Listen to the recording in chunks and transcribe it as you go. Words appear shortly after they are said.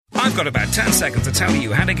I've got about 10 seconds to tell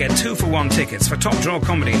you how to get 2-for-1 tickets for Top Draw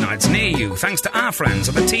comedy nights near you, thanks to our friends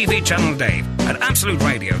at the TV channel Dave at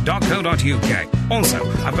absoluteradio.co.uk. Also,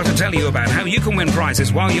 I've got to tell you about how you can win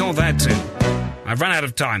prizes while you're there too. I've run out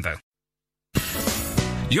of time, though.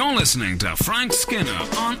 You're listening to Frank Skinner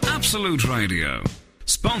on Absolute Radio.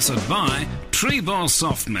 Sponsored by Treebor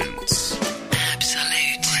Soft Mints.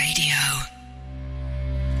 Absolute Radio.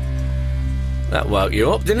 That woke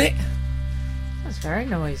you up, didn't it? That's very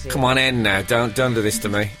noisy. Come on in now. Don't do this to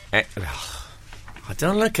me. I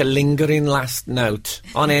don't like a lingering last note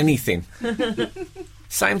on anything.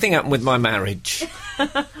 Same thing happened with my marriage.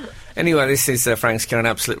 Anyway, this is Frank Skinner on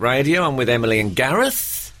Absolute Radio. I'm with Emily and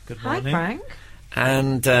Gareth. Good morning. Hi, Frank.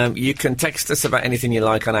 And you can text us about anything you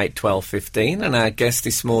like on 8 12 15. And our guest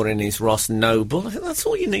this morning is Ross Noble. I think that's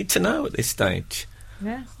all you need to know at this stage.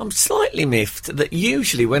 Yeah. I'm slightly miffed that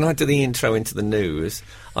usually when I do the intro into the news,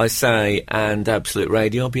 I say, and Absolute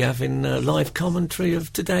Radio will be having live commentary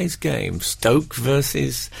of today's game, Stoke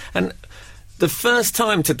versus... And the first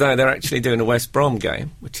time today they're actually doing a West Brom game,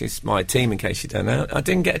 which is my team, in case you don't know, I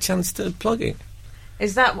didn't get a chance to plug it.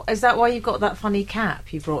 Is that why you've got that funny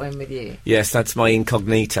cap you brought in with you? Yes, that's my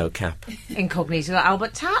incognito cap. Incognito, like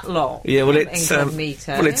Albert Tatlock. Yeah, well, it's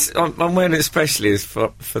incognito. Well, it's I'm wearing it especially as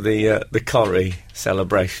for the Corrie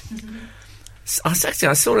celebration. I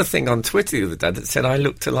saw a thing on Twitter the other day that said I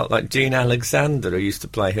looked a lot like Jean Alexander, who used to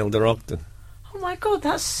play Hilda Ogden. Oh my God,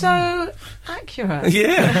 that's so accurate.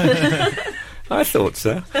 Yeah, I thought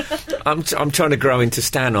so. I'm trying to grow into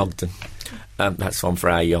Stan Ogden. That's one for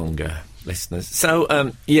our younger listeners. So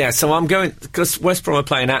so I'm going, because West Brom are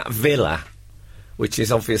playing at Villa, which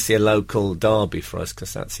is obviously a local derby for us,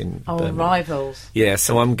 because that's in Birmingham. Rivals. Yeah,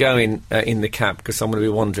 so I'm going in the cap because I'm going to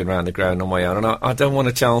be wandering around the ground on my own, and I don't want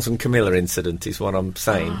a Charles and Camilla incident, is what I'm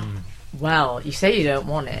saying. Well, you say you don't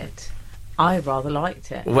want it. I rather liked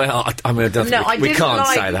it. Well, I mean, we can't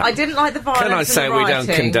say that. I didn't like the violence. Can I say we don't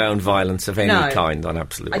condone violence of any kind on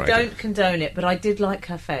Absolute Radio? I don't condone it, but I did like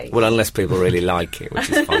her face. Well, unless people really like it, which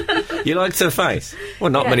is fine. You liked her face? Well,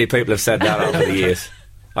 not many people have said that over the years.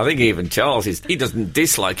 I think even Charles, he doesn't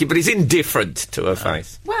dislike it, but he's indifferent to her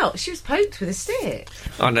face. Well, she was poked with a stick.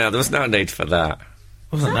 Oh, no, there was no need for that.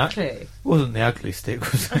 Exactly. Wasn't the ugly stick,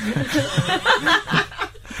 was it?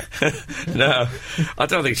 No, I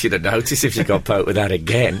don't think she'd have noticed if she got poked with that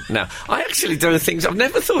again. No, I actually don't think... I've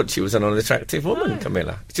never thought she was an unattractive woman,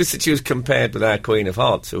 Camilla. It's just that she was compared with our Queen of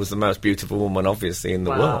Hearts, who was the most beautiful woman, obviously, in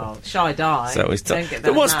the world. Shy die. So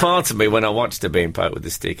there was part of me when I watched her being poked with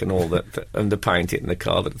the stick and all that, and the paint in the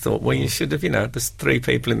car, that thought, well, you should have, there's 3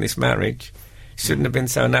 people in this marriage. Shouldn't have been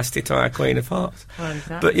so nasty to our Queen of Hearts. Well,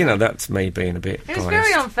 exactly. But, that's me being a bit It was biased.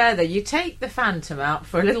 very unfair, though. You take the Phantom out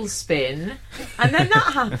for a little spin, and then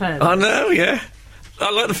that happens. I know, yeah. I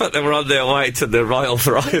like the fact they were on their way to the Royal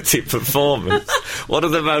Variety performance. One of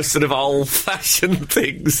the most sort of old-fashioned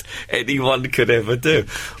things anyone could ever do.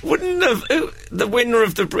 The winner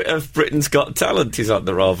of Britain's Got Talent is on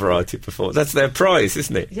the Royal Variety performance. That's their prize,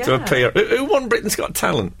 isn't it? Yeah. To appear. Who won Britain's Got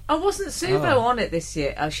Talent? Oh, wasn't Subo on it this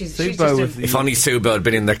year? Oh, she's just If only Subo had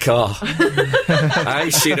been in the car. Hey,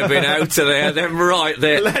 she'd have been out of there. Then right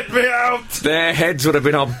there. Let me out! Their heads would have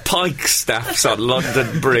been on pike staffs on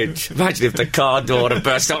London Bridge. Imagine if the car door had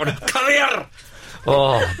burst out. Come here!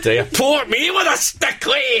 Oh, dear. Pour me with a stick,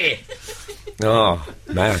 Oh,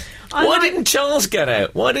 man. Why didn't Charles get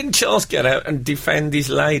out? Why didn't Charles get out and defend his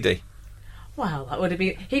lady? Well, that would have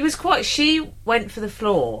been... She went for the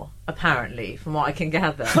floor, apparently, from what I can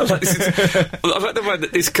gather. I like the way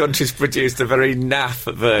that this country's produced a very naff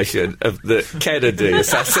version of the Kennedy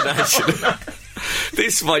assassination.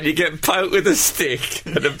 This one, you get poked with a stick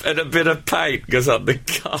and a bit of paint goes on the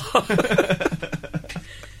car.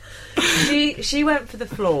 She went for the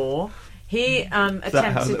floor. He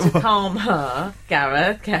attempted to calm her.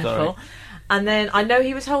 Gareth, careful. Sorry. And then I know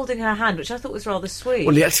he was holding her hand, which I thought was rather sweet.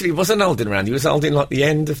 Well, he actually wasn't holding her hand. He was holding, like, the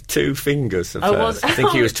end of 2 fingers of hers. I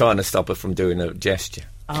think he was trying to stop her from doing a gesture.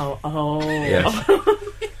 Oh. Yes.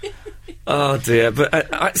 Oh, dear. But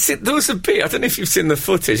there was a bit, I don't know if you've seen the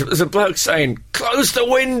footage, but there's a bloke saying, "Close the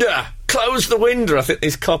window! Close the window!" I think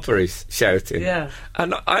this copper is shouting. Yeah.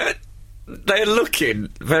 And they're looking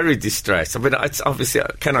very distressed. I mean, it's obviously,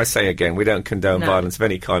 can I say again, we don't condone violence of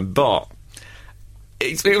any kind, but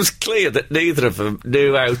it was clear that neither of them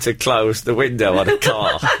knew how to close the window on a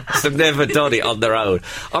car. They've never done it on their own.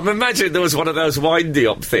 I'm imagining there was one of those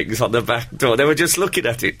windy-up things on the back door. They were just looking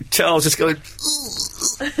at it. Charles just going...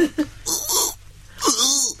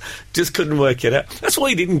 just couldn't work it out. That's why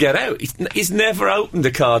he didn't get out. He's never opened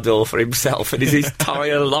a car door for himself in his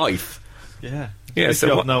entire life. Yeah. Yeah, Good so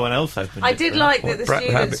job what, no one else opened I it did for like What that the Brad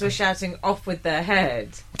students Rabbit? were shouting off with their head.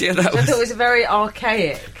 yeah, that I thought it was... was a very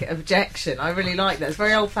archaic objection. I really like that. It's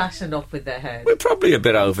very old-fashioned off with their head. We're probably a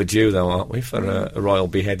bit overdue, though, aren't we, for a royal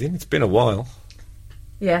beheading? It's been a while.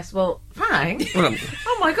 Yes, well, Frank. Well,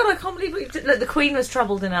 Oh my God, I can't believe it. Look, the Queen was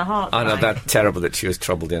troubled in her heart. I know Frank. that's terrible that she was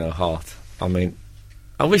troubled in her heart. I mean,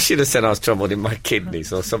 I wish she'd have said I was troubled in my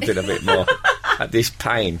kidneys or something a bit more. At this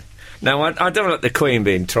pain. No, I don't like the Queen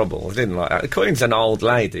being troubled. I didn't like that. The Queen's an old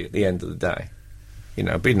lady at the end of the day. You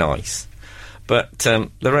know, be nice. But the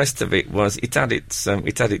rest of it was, it had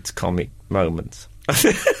its comic moments.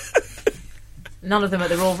 None of them at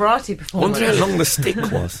the Royal Variety I performance. wonder how long the stick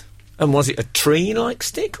was. And was it a tree-like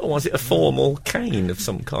stick, or was it a formal cane of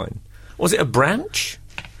some kind? Was it a branch?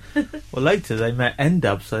 Well, later they met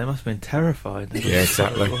N-Dub, so they must have been terrified. Yeah,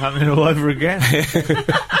 exactly. It was happening all over again.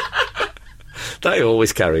 They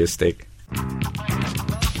always carry a stick.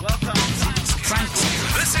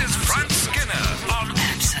 This is Frank Skinner on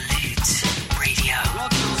Absolute Radio.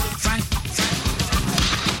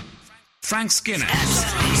 Frank Skinner.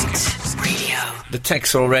 Absolute Radio. The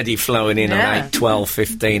text's already flowing in Yeah. on 8, 12,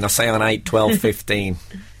 15. I say on 8, 12, 15.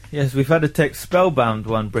 Yes, we've had a text Spellbound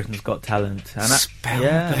won Britain's Got Talent. And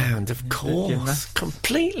Spellbound, of course. gymnastics.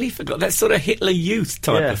 Completely forgot. That sort of Hitler Youth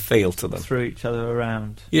type Yeah. of feel to them. threw each other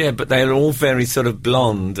around. Yeah, but they're all very sort of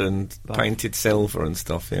blonde and Buff. painted silver and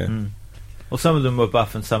stuff, yeah. Well, some of them were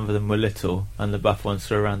buff and some of them were little, and the buff ones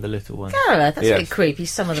threw around the little ones. Oh, that's Yeah. a bit creepy.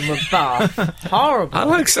 Some of them were buff. Horrible. I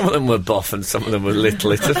like some of them were buff and some of them were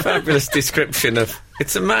little. It's a fabulous description of...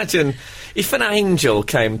 It's imagine if an angel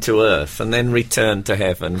came to Earth and then returned to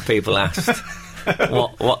heaven, people asked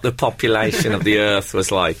what the population of the Earth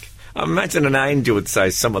was like. I imagine an angel would say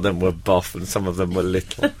some of them were buff and some of them were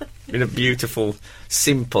little. In a beautiful,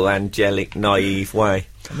 simple, angelic, naive way.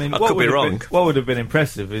 I mean, I could be wrong. What would have been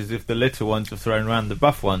impressive is if the little ones were thrown around the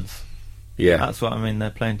buff ones. Yeah. That's what I mean. They're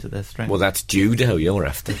playing to their strength. Well, that's judo you're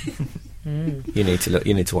after. You need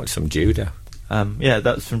to watch some judo. Yeah,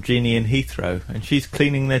 that's from Jeannie in Heathrow, and she's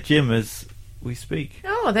cleaning their gym as we speak.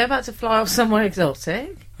 Oh, they're about to fly off somewhere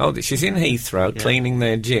exotic. Oh, she's in Heathrow Yeah. cleaning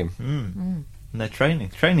their gym. And they're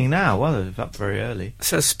training now. Well, they're up very early.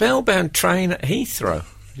 So Spellbound train at Heathrow,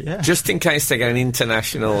 Yeah. just in case they get an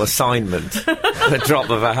international assignment at the drop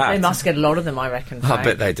of a hat. They must get a lot of them, I reckon. I Frank.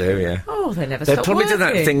 bet they do, yeah. Oh, they never They stop probably do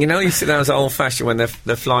that working. thing, you know, you see those old-fashioned when they're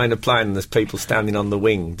flying a plane and there's people standing on the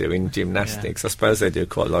wing doing gymnastics. I suppose they do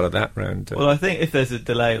quite a lot of that round. Well, I think if there's a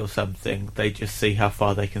delay or something, they just see how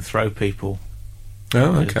far they can throw people.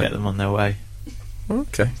 Oh, and just okay. get them on their way.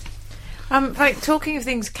 Okay. Frank, talking of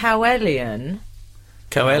things Cowellian,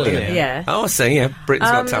 Coelian. Yeah. Oh, I see, yeah. Britain's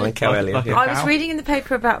Got Talent, Coelian. like a Yeah. I was Cow? reading in the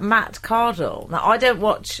paper about Matt Cardle. Now, I don't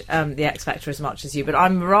watch The X Factor as much as you, but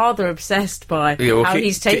I'm rather obsessed by Yeah, well, how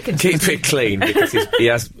he's taken to keep it clean because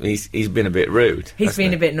he's been a bit rude. He's hasn't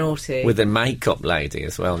been he? a bit naughty. With a makeup lady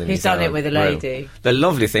as well. In He's his done it own with a room. lady. The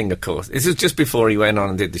lovely thing, of course, this was just before he went on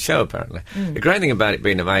and did the show, apparently. The great thing about it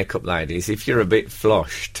being a makeup lady is if you're a bit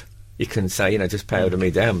flushed, you can say, just powder me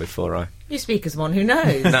down before I... You speak as one who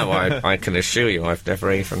knows. No, I can assure you I've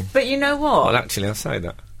never even... But you know what? Well, actually, I'll say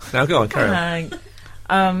that. Now, go on, carry on.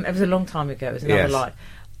 Frank, it was a long time ago. It was another Yes. lie.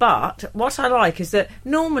 But what I like is that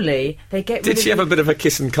normally they get rid Did she of have a bit of a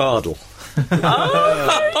kiss and cardle?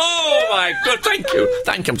 Oh, my God, thank you.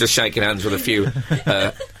 I'm just shaking hands with a few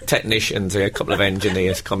technicians here, a couple of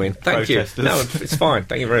engineers coming. Thank Protesters. you. No, it's fine.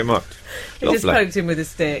 Thank you very much. He just Lovely. poked him with a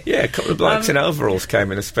stick. Yeah, a couple of blokes in overalls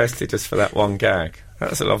came in especially just for that one gag.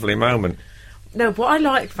 That's a lovely moment. No, what I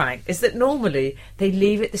like, Frank, is that normally they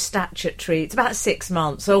leave it the statutory. It's about 6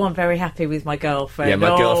 months. Oh, I'm very happy with my girlfriend. Yeah, my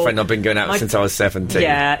Oh, girlfriend, I've been going out my- since I was 17.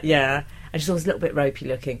 Yeah, yeah. And she's always a little bit ropey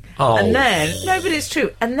looking. Oh. And then, no, but it's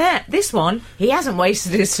true. And then, this one, he hasn't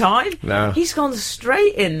wasted his time. No. He's gone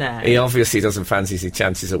straight in there. He obviously doesn't fancy his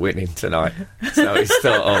chances of winning tonight. So he's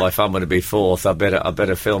thought, if I'm going to be fourth, I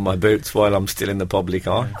better fill my boots while I'm still in the public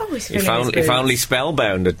eye. Oh, he's if, filling his if boots. only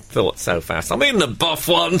Spellbound had thought so fast. I mean the buff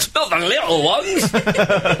ones, not the little ones.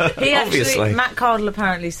 He Obviously. actually, Matt Cardle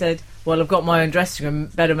apparently said, well, I've got my own dressing room,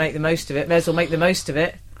 better make the most of it. May as well make the most of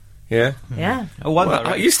it. Yeah. Yeah. Oh, one Well,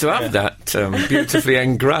 I used to have that beautifully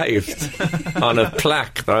engraved on a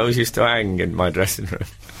plaque that I always used to hang in my dressing room.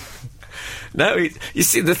 No, you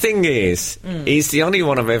see, the thing is, he's the only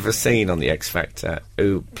one I've ever seen on the X Factor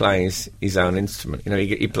who plays his own instrument.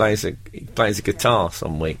 He plays a guitar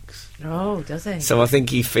some weeks. Oh, does he? So I think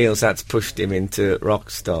he feels that's pushed him into rock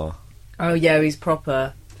star. Oh, yeah, he's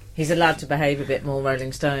proper. He's allowed to behave a bit more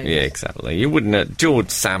Rolling Stones. Yeah, exactly. You wouldn't have, George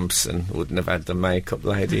Sampson wouldn't have had the makeup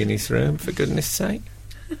lady in his room, for goodness sake.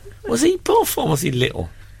 Was he buff or was he little?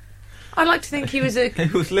 I like to think he was a... He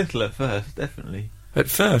was little at first, definitely. At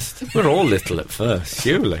first? We're all little at first,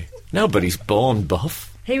 surely. Nobody's born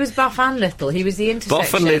buff. He was buff and little. He was the intersection.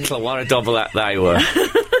 Buff and little, what a double act they were.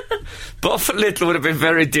 Buff and little would have been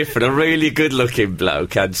very different. A really good-looking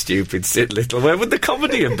bloke and stupid Sid Little. Where would the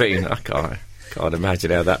comedy have been? I can't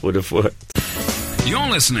imagine how that would have worked. You're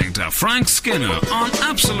listening to Frank Skinner on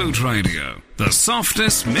Absolute Radio, the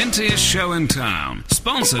softest, mintiest show in town.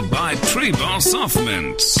 Sponsored by Tree Bar Soft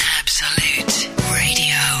Mints. Absolute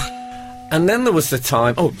Radio. And then there was the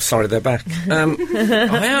time... Oh, sorry, they're back.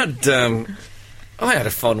 I had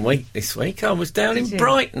a fun week this week. I was down in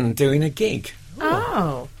Brighton doing a gig.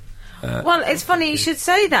 Oh. Well, it's funny you should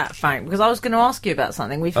say that, Frank, because I was going to ask you about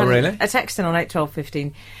something. We've had really? a text in on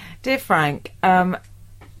 81215. Dear Frank,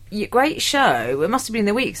 great show. It must have been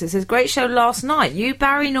the week. So it says, great show last night. You,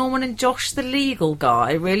 Barry Norman and Josh the legal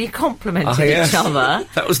guy really complimented each other.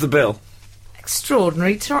 That was the bill.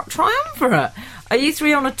 Extraordinary triumvirate. Are you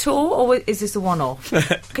three on a tour, or is this a one-off?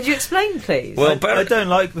 Could you explain, please? Well, I don't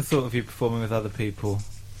like the thought of you performing with other people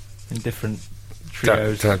in different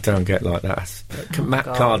trios. Don't get like that. Matt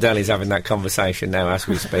Cardle is having that conversation now as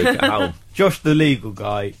we speak at home. Josh, the legal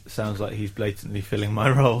guy, sounds like he's blatantly filling my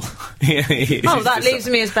role. Yeah, that leaves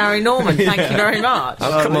me as Barry Norman. Thank you very much.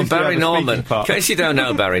 Oh, come on, Barry Norman. In case you don't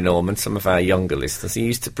know Barry Norman, some of our younger listeners, he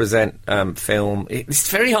used to present film. It's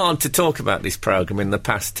very hard to talk about this programme in the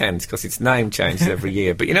past tense because its name changes every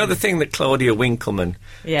year. But you know the thing that Claudia Winkleman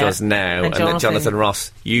does now and that Jonathan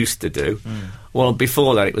Ross used to do? Well,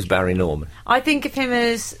 before that it was Barry Norman. I think of him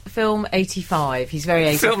as film 85. He's very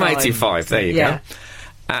 85. Film 85, there you go.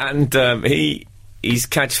 And his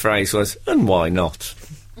catchphrase was, and why not?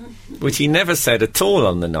 Which he never said at all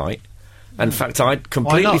on the night. In fact, I'd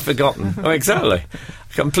completely forgotten. Oh, exactly.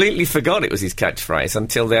 I completely forgot it was his catchphrase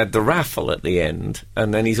until they had the raffle at the end.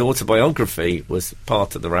 And then his autobiography was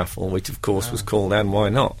part of the raffle, which, of course, was called And Why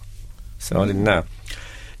Not? So I didn't know.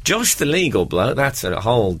 Josh the legal bloke, that's a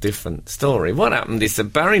whole different story. What happened is that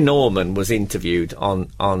Barry Norman was interviewed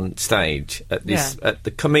on stage at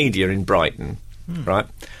the Comedia in Brighton. Right,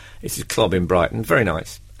 it's a club in Brighton, very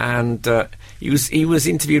nice, and he was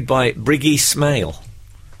interviewed by Briggy Smale.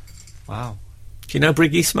 Wow, do you know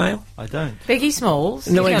Briggy Smale? I don't. Biggie Smalls?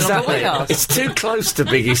 No, He's exactly. No longer with us. It's too close to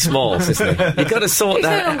Biggie Smalls, isn't it? You've got to sort He's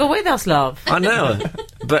that. no longer with us, love. I know,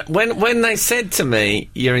 but when they said to me,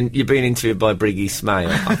 "You're being interviewed by Briggy Smale,"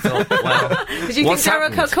 I thought, well, did you what's think Sarah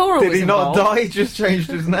happened? Cora Did was he not involved? die? He just changed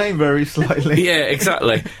his name very slightly. Yeah,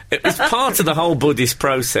 exactly. It was part of the whole Buddhist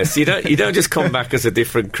process. You don't just come back as a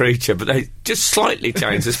different creature, but they just slightly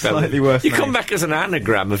change the spelling. Slightly worse You name. come back as an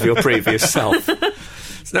anagram of your previous self.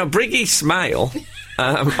 So now, Briggy Smale,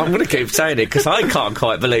 I'm going to keep saying it because I can't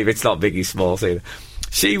quite believe it's not Biggie Smalls either.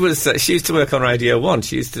 She used to work on Radio 1.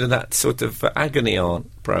 She used to do that sort of agony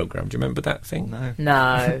aunt programme. Do you remember that thing?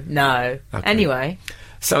 No. Okay. Anyway.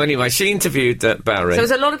 So anyway, she interviewed Barry. So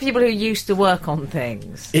there's a lot of people who used to work on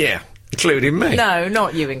things. Yeah, including me. No,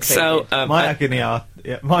 not you included. So My agony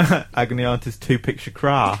aunt is Two Picture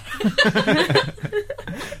Cra.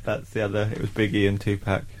 That's the other. It was Biggie and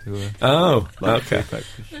Tupac who were. Oh, like okay. Tupac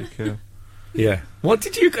was Shakur. Yeah. How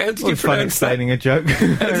did you Fun pronounce that? explaining a joke. Did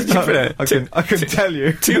you pronounce I can tell you.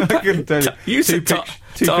 I can tell you. You said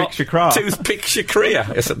Two Picture Cra. Toothpick Shakira.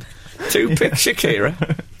 Toothpick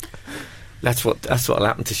Shakira. That's what'll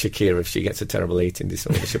happen to Shakira if she gets a terrible eating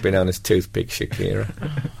disorder. She'll be known as Toothpick Shakira.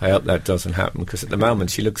 I hope that doesn't happen because at the moment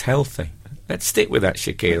she looks healthy. Let's stick with that,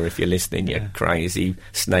 Shakira, if you're listening, you crazy,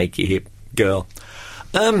 snaky hip girl.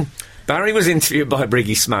 Barry was interviewed by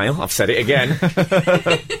Briggy Smale. I've said it again.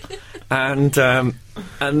 And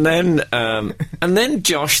then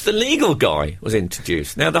Josh, the legal guy, was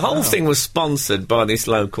introduced. Now, the whole thing was sponsored by this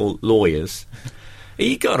local lawyers.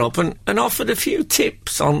 He got up and offered a few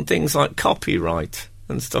tips on things like copyright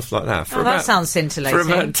and stuff like that. That sounds scintillating. For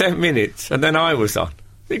about 10 minutes. And then I was on.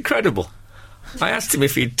 Incredible. I asked him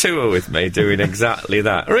if he'd tour with me doing exactly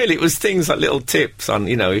that. Really, it was things like little tips on,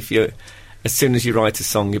 as soon as you write a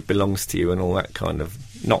song, it belongs to you and all that kind of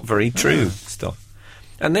not very true stuff.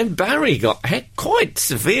 And then Barry got quite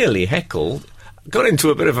severely heckled, got into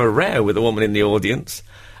a bit of a row with a woman in the audience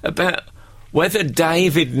about whether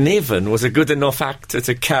David Niven was a good enough actor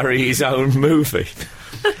to carry his own movie.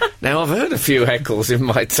 Now, I've heard a few heckles in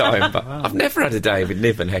my time, but I've never had a David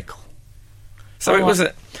Niven heckle. So it was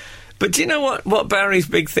a... But do you know what Barry's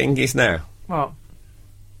big thing is now? What?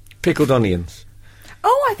 Pickled onions.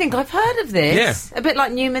 Oh, I think I've heard of this. Yeah. A bit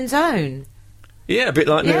like Newman's Own. Yeah, a bit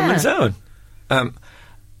like Newman's Own.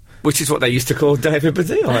 Which is what they used to call David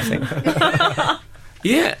Baddiel, I think.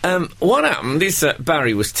 Yeah, what happened is that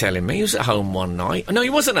Barry was telling me he was at home one night. No, he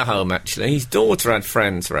wasn't at home, actually. His daughter had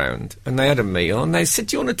friends round, and they had a meal, and they said,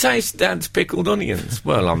 "Do you want to taste Dad's pickled onions?"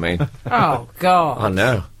 Well, I mean... Oh, God. I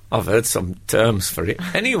know. I've heard some terms for it.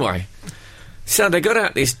 Anyway, so they got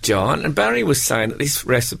out this jar, and Barry was saying that this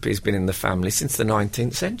recipe's been in the family since the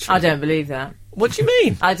 19th century. I don't believe that. What do you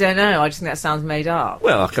mean? I don't know. I just think that sounds made up.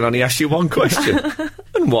 Well, I can only ask you one question.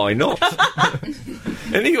 And why not?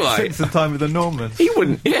 Anyway... Since the time of the Normans. He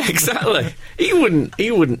wouldn't... Yeah, exactly. He wouldn't...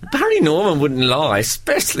 Barry Norman wouldn't lie,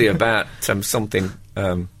 especially about something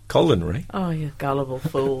culinary. Oh, you gullible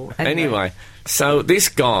fool. Anyway, so this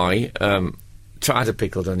guy... tried a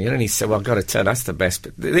pickled onion, and he said, "Well, I've got to tell you, that's the best,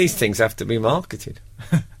 but these things have to be marketed."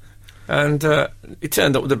 And it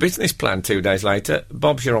turned up with a business plan 2 days later.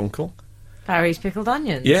 Bob's your uncle. Barry's pickled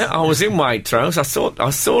onions. Yeah, I was in Waitrose. I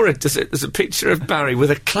saw it. There's a picture of Barry with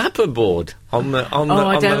a clapperboard on the I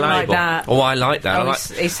label. don't like that. Oh, I like that.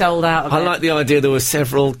 He sold out of it. I like the idea there were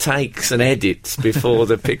several takes and edits before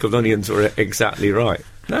the pickled onions were exactly right.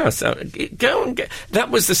 No, so go and get... That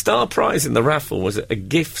was the star prize in the raffle, was a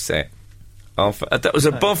gift set. That was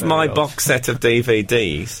above my box set of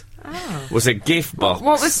DVDs. Oh. Was a gift box.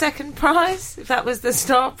 What was second prize? If that was the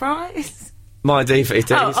star prize? My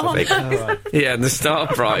DVDs, I think. No. Yeah, and the star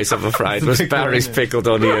prize, I'm afraid, was Barry's pickled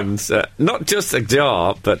onions. Not just a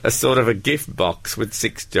jar, but a sort of a gift box with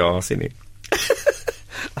 6 jars in it.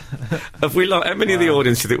 Have we how many of the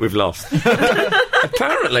audience do you think we've lost?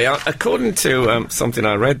 Apparently, according to something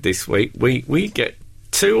I read this week, we get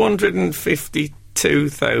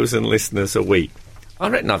 252,000 listeners a week. I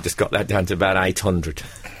reckon I've just got that down to about 800.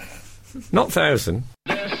 Not 1,000.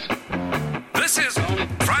 This is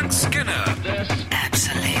Frank Skinner.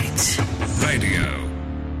 Absolute Radio.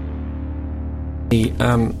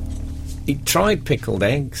 He tried pickled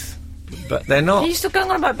eggs, but they're not... Are you still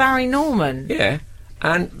going on about Barry Norman? Yeah,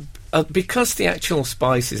 and because the actual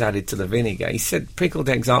spice is added to the vinegar, he said pickled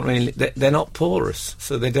eggs aren't really... They're not porous,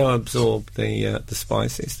 so they don't absorb the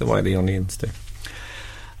spices the way the onions do.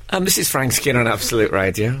 This is Frank Skinner on Absolute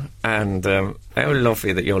Radio, and how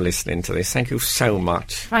lovely that you're listening to this. Thank you so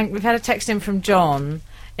much. Frank, we've had a text in from John.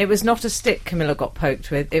 It was not a stick Camilla got poked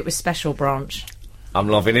with, it was special branch. I'm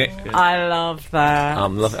loving it. I love that.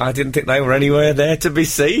 I didn't think they were anywhere there to be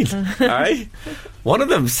seen. Eh? One of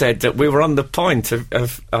them said that we were on the point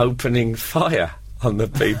of opening fire on the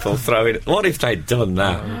people throwing it. What if they'd done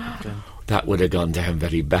that? That would have gone down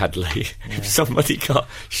very badly if somebody got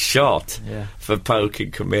shot for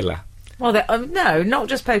poking Camilla. Well, no, not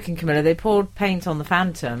just poking Camilla. They poured paint on the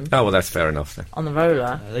Phantom. Oh, well, that's fair enough then. On the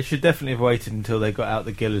roller. They should definitely have waited until they got out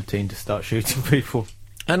the guillotine to start shooting people.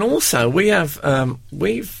 And also, we've had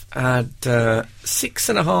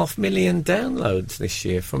 6.5 million downloads this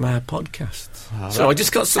year from our podcasts. Oh, so I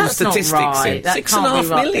just got some statistics in.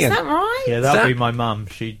 6.5 million. Is that right? Yeah, that'll be my mum.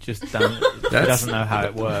 She just doesn't know how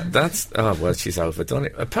it works. Well, she's overdone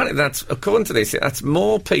it. Apparently, according to this, that's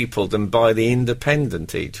more people than by the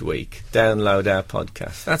Independent each week download our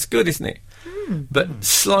podcast. That's good, isn't it? But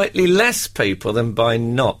slightly less people than by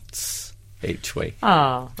Knots each week.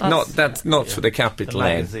 Oh, that's Knots with a capital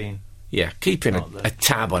N. Magazine. Yeah, keeping a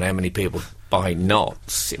tab on how many people buy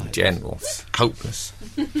Knots in general. Hopeless.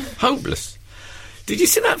 Hopeless. Did you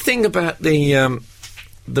see that thing about the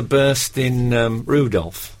burst in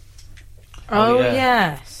Rudolph? Oh,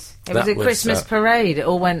 yes. It was a Christmas parade. It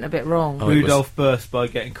all went a bit wrong. Rudolph burst by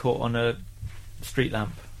getting caught on a street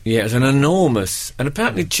lamp. Yeah, it was an enormous... And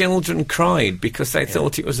apparently children cried because they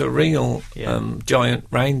thought it was a real giant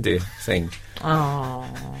reindeer thing. Oh.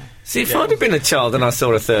 See, if I'd have been a child and I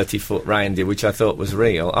saw a 30-foot reindeer, which I thought was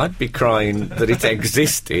real, I'd be crying that it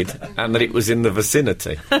existed and that it was in the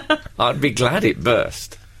vicinity. I'd be glad it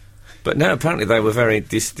burst. But no, apparently they were very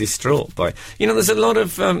distraught by... You know, there's a lot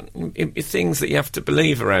of things that you have to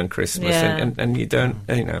believe around Christmas, and you don't,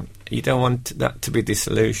 you don't want that to be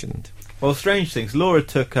disillusioned. Well, strange things. Laura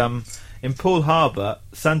took, in Poole Harbour,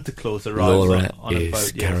 Santa Claus arrived on a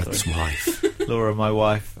boat. Gareth's wife. Laura, my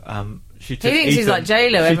wife, she took He thinks he's like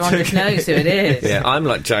J-Lo, everyone just knows who it is. Yeah, I'm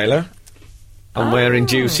like J-Lo. I'm wearing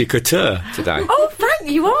Juicy Couture today. Oh,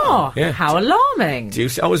 Frank, you are? Yeah. How alarming.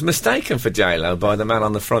 Juicy. I was mistaken for J-Lo by the man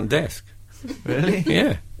on the front desk. Really?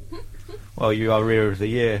 Yeah. Well, you are Rear of the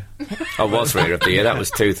Year. I was Rear of the Year. That was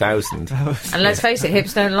 2000. And let's face it,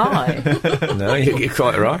 hips don't lie. No, you're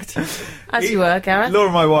quite right. As you were, Gareth.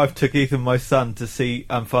 Laura, my wife, took Ethan, my son, to see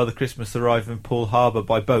Father Christmas arrive in Poole Harbour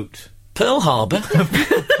by boat. Pearl Harbour.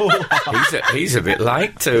 He's a bit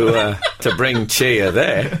late to bring cheer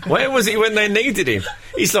there. Where was he when they needed him?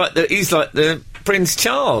 He's like the Prince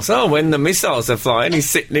Charles. Oh, when the missiles are flying, he's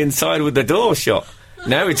sitting inside with the door shut.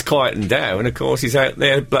 Now it's quietened down, and of course he's out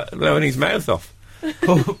there blowing his mouth off.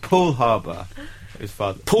 Paul Harbour, his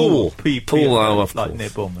father. Paul, of like course. near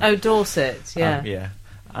Bournemouth. Oh, Dorset, yeah. Yeah.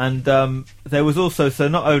 And there was also, so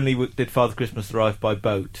not only did Father Christmas arrive by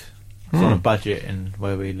boat, it's on a budget in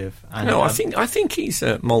where we live. And, No, I think he's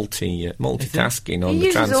multitasking on He the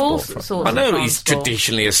uses all transport. sorts I of know he's transport.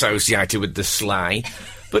 traditionally associated with the sleigh,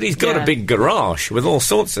 but he's got Yeah. a big garage with all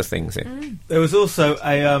sorts of things in. there was also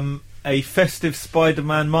a festive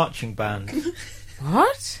Spider-Man marching band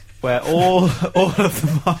What? where all of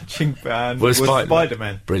the marching band was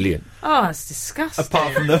Spider-Man. Brilliant. Oh, that's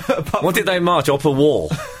disgusting. What did they march up a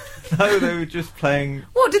wall? No, they were just playing.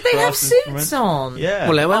 What, did they have brass suits instruments. on? Yeah.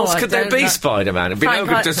 Well, how else I could there don't be know. Spider-Man? It'd be no Frank,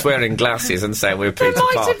 good just wearing glasses and saying we're There Peter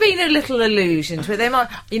might Parker. have been a little allusion to it. They might.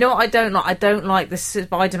 You know what I don't like? I don't like the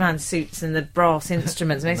Spider-Man suits and the brass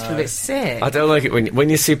instruments. It makes me feel a bit sick. I don't like it when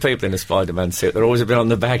you see people in a Spider-Man suit. They're always a bit on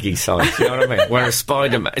the baggy side. You know what I mean? Whereas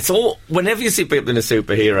Spider-Man, it's all. Whenever you see people in a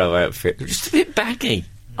superhero outfit, they're just a bit baggy.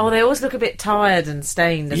 Oh, they always look a bit tired and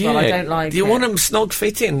stained as well. I don't like. Do you it. want them snug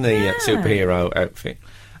fit in the superhero outfit?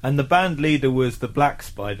 And the band leader was the Black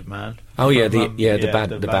Spider-Man. Oh yeah, from, the bad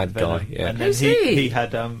guy. villain. Yeah. And then Who's he? he had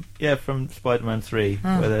from Spider-Man 3,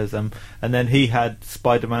 where there's and then he had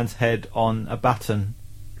Spider-Man's head on a baton,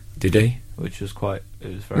 Did he? which was very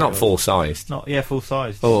Not odd. full sized. Not full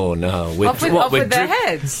sized. Oh no! Off with their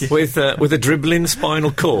heads. with a dribbling spinal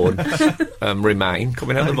cord remain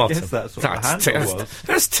coming out the I bottom. guess that's what the handle was.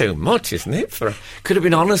 That's too much, isn't it? Could have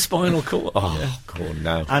been on a spinal cord. Oh God,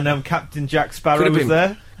 no! And Captain Jack Sparrow Could have was been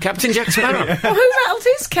there. Captain Jack Sparrow. Well, who rattled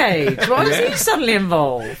his cage? Why was he suddenly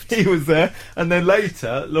involved? He was there, and then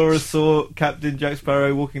later Laura saw Captain Jack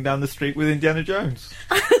Sparrow walking down the street with Indiana Jones.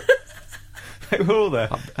 They were all there.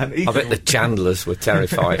 And I bet the Chandlers were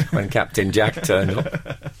terrified when Captain Jack turned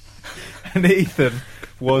up. And Ethan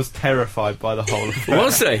was terrified by the whole affair.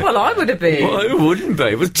 Was he? Well, I would have been. Well, who wouldn't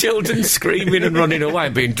be? With children screaming and running away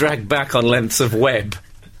and being dragged back on lengths of web.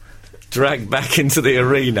 Dragged back into the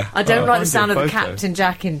arena. I don't like the sound of the photo. Captain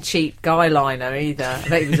Jack in cheap guy liner either. I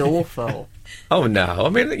bet he was awful. Oh no! I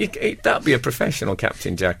mean, that'd be a professional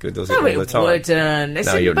Captain Jack who does it No, all it the time. wouldn't. It's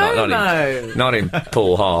No, in you're not. Bomo. Not in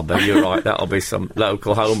Paul Harbour. You're right. That'll be some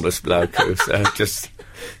local homeless bloke who's just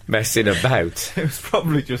messing about. It was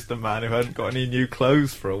probably just a man who hadn't got any new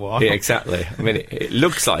clothes for a while. Yeah, exactly. I mean, it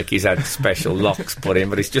looks like he's had special locks put in,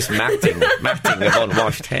 but it's just matting of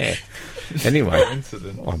unwashed hair. Anyway,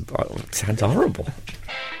 Incident. it sounds horrible.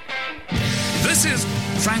 This is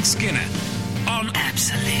Frank Skinner on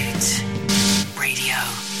Absolute Radio.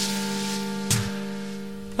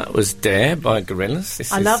 That was Dare by Gorillaz.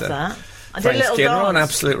 This I is, love that. I did a Frank little Skinner on dance.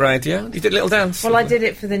 Absolute Radio. You did a little dance. Well, I did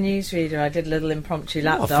it for the newsreader. I did a little impromptu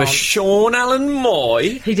lap Oh, for dance. Sean Allen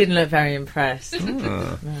Moy. He didn't look very impressed.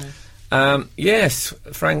 Yes,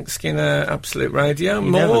 Frank Skinner, Absolute Radio.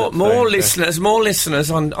 never looks very More impressed.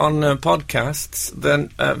 listeners on podcasts than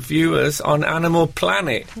viewers on Animal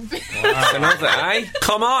Planet. That's another, eh?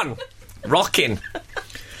 Come on, rocking.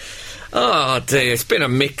 Oh dear, it's been a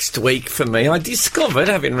mixed week for me. I discovered,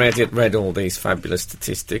 having read all these fabulous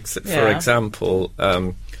statistics, that, for Yeah. example,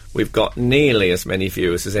 we've got nearly as many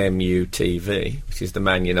viewers as MUTV, which is the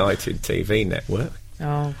Man United TV network.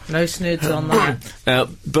 Oh, no snoods on that.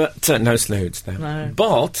 But no snoods now. No.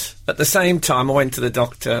 But at the same time, I went to the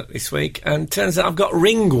doctor this week, and turns out I've got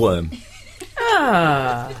ringworm.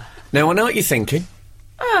 Ah. Now I know what you're thinking,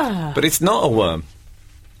 but it's not a worm.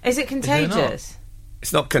 Is it contagious?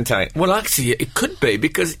 It's not contagious. Well, actually, it could be,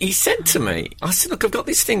 because he said to me, I said, "Look, I've got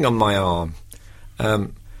this thing on my arm.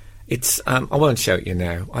 It's I won't show it you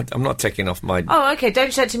now. I'm not taking off my." Oh, okay.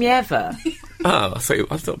 Don't show it to me ever. Oh, I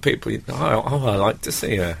thought people. I like to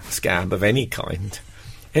see a scab of any kind.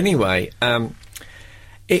 Anyway,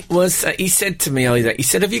 it was. He said to me, he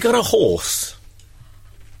said, "Have you got a horse?"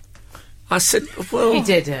 I said, "Well, He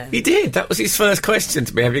didn't. He did. That was his first question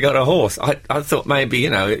to me. Have you got a horse?" I thought maybe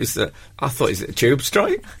it was. I thought, is it a tube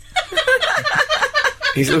strike?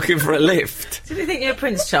 He's looking for a lift. Did you think you're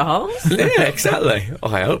Prince Charles? Yeah, exactly.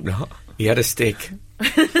 Oh, I hope not. He had a stick.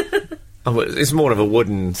 It's more of a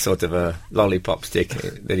wooden sort of a lollipop stick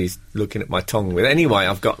that he's looking at my tongue with. Anyway,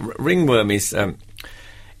 I've got ringworm is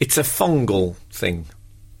it's a fungal thing.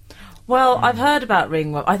 Well, I've heard about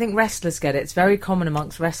ringworm. I think wrestlers get it. It's very common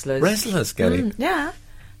amongst wrestlers. Wrestlers get it. Yeah.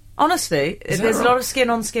 Honestly, Is that there's a right? lot of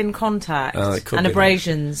skin-on-skin contact Oh, it could and be.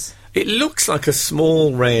 abrasions. It looks like a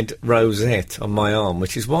small red rosette on my arm,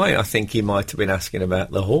 which is why I think he might have been asking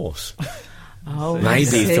about the horse. Oh, Maybe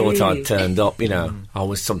I he thought see. I'd turned up, I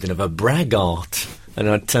was something of a braggart, and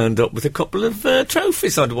I'd turned up with a couple of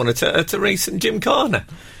trophies I'd won at a recent Gymkhana.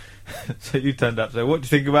 So you turned up. So what do you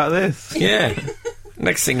think about this? Yeah.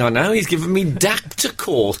 Next thing I know, he's given me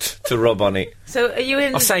Dactacort to rub on it. So are you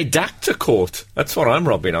in... I say Dactacort. That's what I'm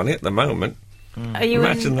rubbing on it at the moment. Are you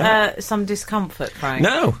Imagine in some discomfort, Frank?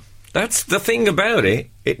 No. That's the thing about it.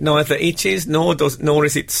 It neither itches nor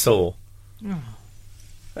is it sore. Oh.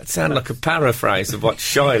 That sounds like a paraphrase of what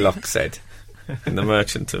Shylock said in The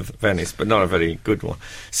Merchant of Venice, but not a very good one.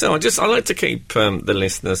 So I like to keep the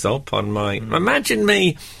listeners up on my... Imagine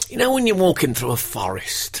me, when you're walking through a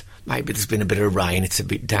forest, maybe there's been a bit of rain, it's a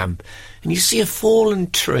bit damp, and you see a fallen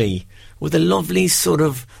tree with a lovely sort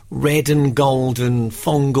of red and golden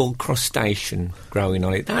fungal crustacean growing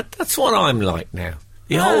on it. That's what I'm like now.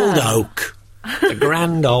 The old oak. The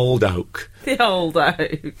grand old oak. The old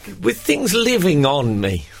oak. With things living on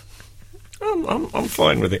me. I'm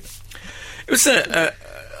fine with it. It was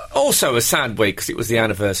also a sad week because it was the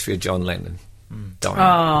anniversary of John Lennon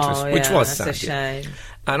dying, which was sad. That's a shame.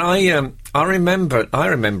 And I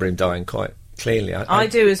remember him dying quite clearly. I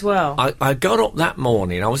do as well. I got up that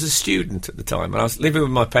morning. I was a student at the time, and I was living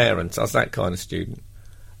with my parents. I was that kind of student.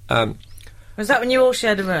 Was that when you all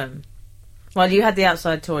shared a room? Well, you had the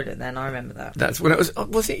outside toilet then, I remember that. That's when it was...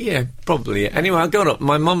 Was it? Yeah, probably. Yeah. Anyway, I got up.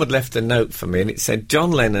 My mum had left a note for me, and it said,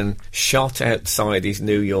 John Lennon shot outside his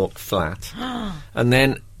New York flat. And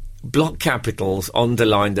then block capitals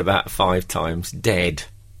underlined about 5 times, dead.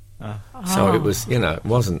 So it was, it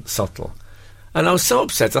wasn't subtle. And I was so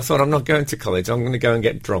upset, I thought, I'm not going to college, I'm going to go and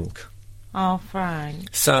get drunk. Oh, Frank.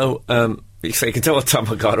 So you can tell what time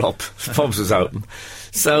I got up. The pubs was open.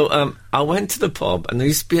 So I went to the pub, and there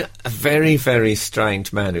used to be a very, very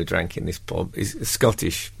strange man who drank in this pub. He's a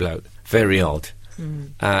Scottish bloke, very odd,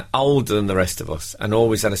 older than the rest of us, and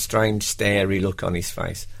always had a strange, starey look on his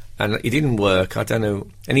face. And it didn't work, I don't know.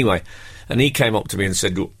 Anyway, and he came up to me and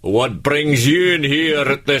said, "What brings you in here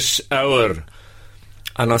at this hour?"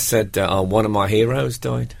 And I said, one of my heroes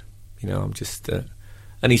died. I'm just...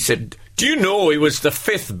 And he said, "Do you know he was the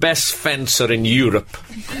 5th best fencer in Europe?"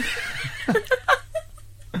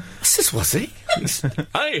 I says, "Was he?" He said,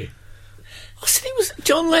 "Aye." I said, "He was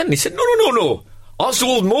John Lennon." He said, No.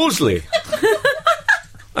 Oswald Mosley."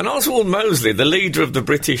 And Oswald Mosley, the leader of the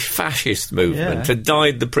British fascist movement, had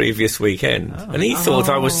died the previous weekend. And he thought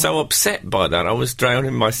I was so upset by that, I was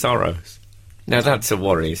drowning my sorrows. Now, that's a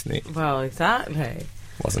worry, isn't it? Well, exactly.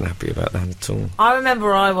 Wasn't happy about that at all. I remember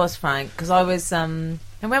where I was, Frank, because I was... and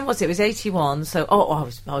when was it? It was 81, so...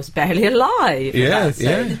 I was barely alive. Yeah.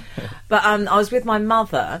 But I was with my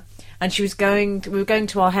mother, and we were going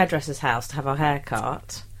to our hairdresser's house to have our hair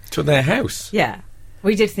cut. To their house? Yeah.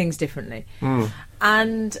 We did things differently.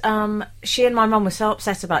 And she and my mum were so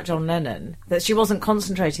upset about John Lennon that she wasn't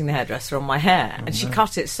concentrating the hairdresser on my hair, and she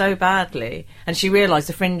cut it so badly, and she realised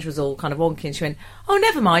the fringe was all kind of wonky, and she went, "Oh,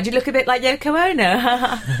 never mind, you look a bit like Yoko Ono."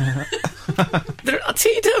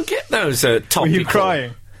 You don't get those topical... Were you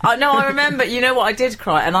crying? No, I remember, you know what, I did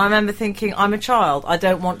cry, and I remember thinking, I'm a child, I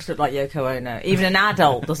don't want to look like Yoko Ono. Even an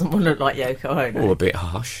adult doesn't want to look like Yoko Ono. Oh, a bit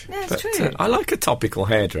harsh. Yeah, it's true. I like a topical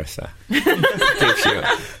hairdresser.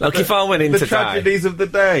 Like if I went in the today... tragedies of the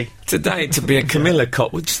day. Today, to be a Camilla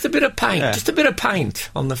cut with just a bit of paint, just a bit of paint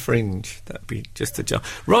on the fringe. That'd be just a job.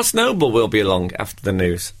 Ross Noble will be along after the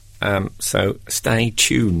news, so stay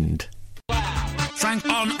tuned. Frank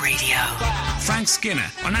on Radio. Frank Skinner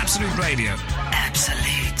on Absolute Radio.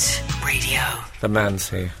 Absolute Radio. The man's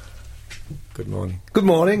here. Good morning. Good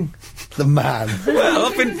morning. The man. Well,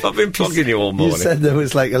 I've been plugging you all morning. You said there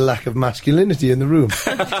was like a lack of masculinity in the room.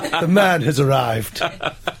 The man has arrived.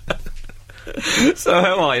 So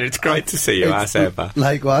how are you? It's great to see you, as ever.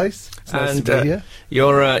 Likewise. It's nice to be here.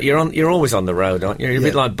 You're always on the road, aren't you? You're a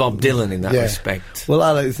bit like Bob Dylan in that respect. Well,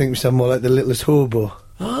 I like to think I'm more like the littlest hobo.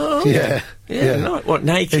 Oh, yeah. No, what,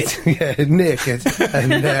 naked? Naked,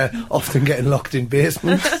 and often getting locked in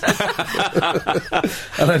basements.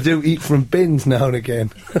 And I do eat from bins now and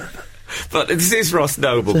again. But this is Ross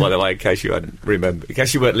Noble, by the way, in case you hadn't remembered, in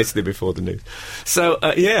case you weren't listening before the news. So,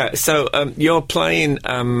 you're playing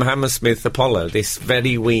Hammersmith Apollo this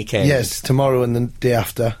very weekend. Yes, tomorrow and the day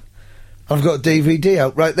after. I've got a DVD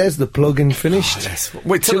out. Right, there's the plug-in finished.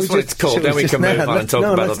 Wait, tell us what it's called, then we can move on and talk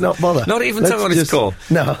about it. No, let's not bother. Not even tell what it's called.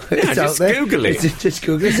 No, it's out there. Google it. Just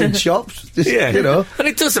Google it. It's in shops. Just, And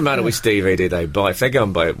it doesn't matter which DVD they buy. If they go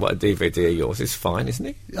and buy a DVD of yours, it's fine, isn't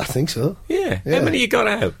it? I think so. Yeah. How many you got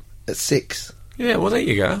out? At 6. Yeah, well, there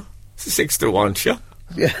you go. It's a 6-to-1 shot.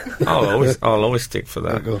 Yeah. I'll always stick for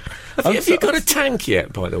that. Have you got a tank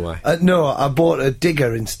yet, by the way? No, I bought a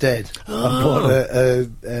digger instead. I bought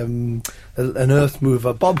an earth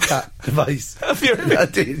mover bobcat device. Have you? I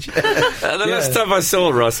did, yeah. The last time I saw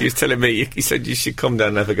Ross, he was telling me, he said you should come down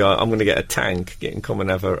and have a go. I'm going to get a tank, come and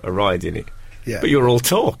have a ride in it. Yeah. But you're all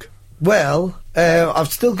talk. Well,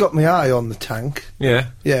 I've still got my eye on the tank. Yeah.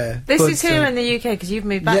 Yeah. This is here in the UK because you've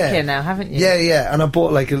moved back here now, haven't you? Yeah. And I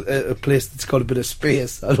bought like a place that's got a bit of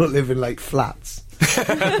space. I don't live in like flats. It's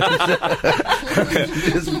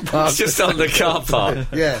just on the car park.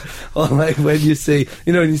 Yeah. Or like when you see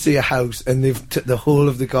a house and the whole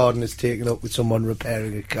of the garden is taken up with someone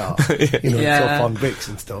repairing a car. It's up on bricks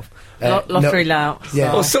and stuff. Lottery louts.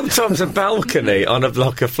 Yeah. Or sometimes a balcony on a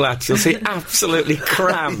block of flats, you'll see absolutely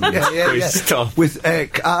crammed with stuff. With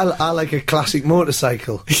I like a classic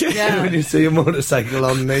motorcycle. Yeah. When you see a motorcycle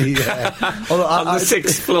on the on the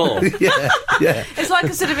sixth floor. Yeah. It's like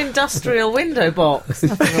a sort of industrial window box.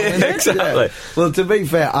 Exactly. Yeah. Well, to be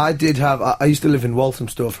fair, I used to live in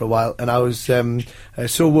Walthamstow for a while, and I was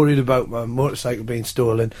so worried about my motorcycle being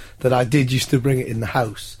stolen that I did used to bring it in the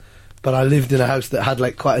house. But I lived in a house that had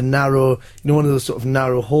like quite a narrow, one of those sort of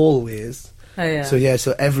narrow hallways. Oh, yeah.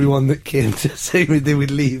 So everyone that came to see me, they would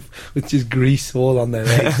leave with just grease all on their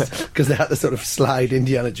legs because they had to sort of slide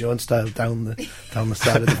Indiana Jones style down the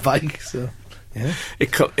side of the bike. So yeah,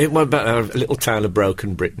 it went back to a little town of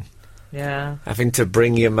Broken Britain. Yeah, having to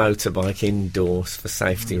bring your motorbike indoors for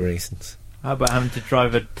safety reasons. How about having to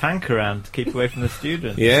drive a tank around to keep away from the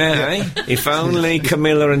students? Yeah, If only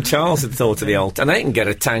Camilla and Charles had thought of the old... And they can get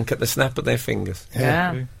a tank at the snap of their fingers.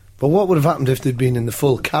 Yeah. But what would have happened if they'd been in the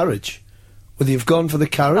full carriage? Would they have gone for the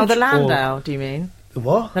carriage? Oh, the Landau, do you mean? The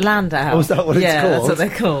what? The Landau. Oh, is that what it's called? Yeah, that's what they're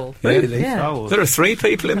called. Really? Yeah. There are 3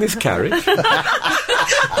 people in this carriage.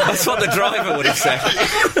 That's what the driver would have said.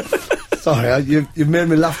 Sorry, you've made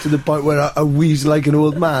me laugh to the point where I wheeze like an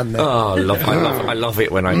old man now. Oh, I love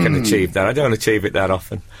it when I can achieve that. I don't achieve it that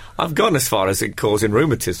often. I've gone as far as it causing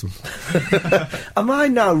rheumatism. Am I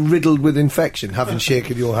now riddled with infection, having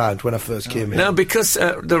shaken your hand when I first came in? No, because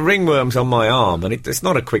the ringworm's on my arm, and it's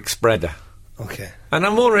not a quick spreader. Okay. And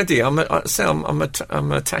I'm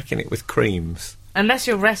attacking it with creams. Unless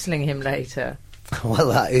you're wrestling him later. Well,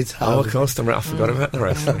 that is how... Oh, of course, I forgot about the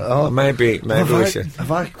wrestling. Maybe we should...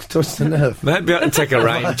 Have I touched the nerve? Maybe I can take a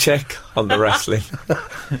rain check on the wrestling.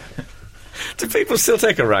 Do people still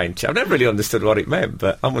take a rain check? I've never really understood what it meant,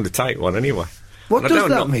 but I'm going to take one anyway. What does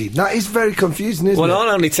that mean? That is very confusing, isn't it? Well, I'll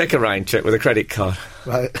only take a rain check with a credit card.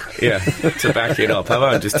 Right. Yeah, to back it up. I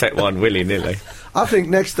won't just take one willy-nilly. I think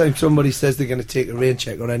next time somebody says they're going to take a rain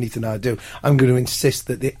check on anything I do, I'm going to insist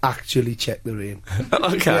that they actually check the rain.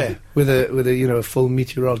 Okay. Yeah, with a full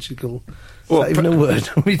meteorological... Well, is that even a word?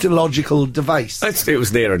 Meteorological device. It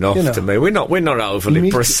was near enough to me. We're not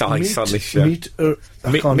overly precise on this show.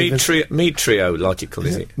 Meteorological,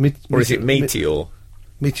 is it? Or is it meteor?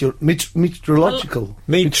 Meteorological.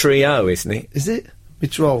 Meteo, isn't it? Is it?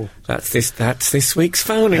 Meteorol. That's this week's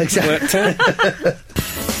phone. Exactly.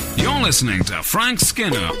 You're listening to Frank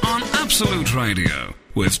Skinner on Absolute Radio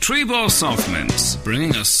with Treebor Soft Mints,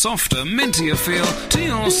 bringing a softer, mintier feel to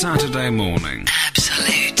your Saturday morning.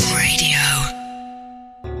 Absolute Radio.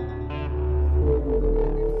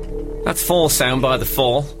 That's Fall Sound by The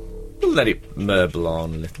Fall. We'll let it merble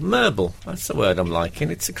on a little. Merble, that's the word I'm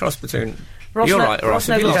liking. It's a cross between... Ross, you're right, Ross.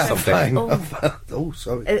 Have you lost something? Oh,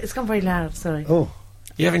 sorry. It's gone very loud, sorry. Oh.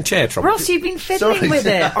 You having chair trouble? Ross, you've been fiddling with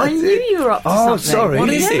it. I knew you were up to something. Sorry. What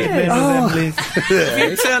is it? Oh. You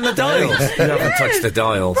turn the dials. You haven't touched the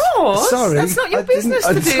dials. Ross, sorry. That's not your business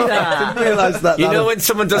to do that. I didn't realise that. You know when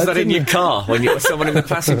someone does that in your car, when someone in the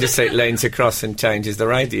passenger seat leans across and changes the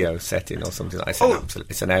radio setting or something like that?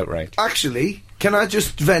 It's an outrage. Actually, can I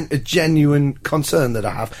just vent a genuine concern that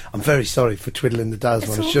I have? I'm very sorry for twiddling the dials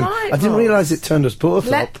when I shouldn't. Right, I didn't realise it turned us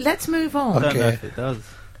both up. Let's move on. I don't know if it does.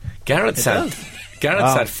 Garrett's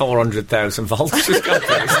had 400,000 volts just gone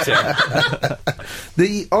through his chair.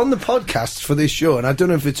 On the podcast for this show, and I don't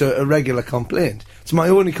know if it's a regular complaint. It's my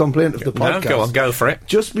only complaint of the podcast. No, go on, go for it.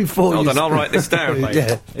 Just before Hold on, I'll write this down, mate.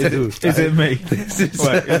 Yeah, Is it me?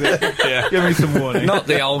 Yeah. Give me some warning. Not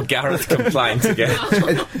the old Gareth complaint again.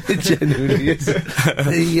 It genuinely is. I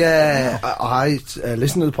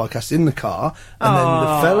listen to the podcast in the car, and then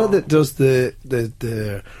the fella that does the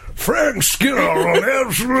Frank Skinner on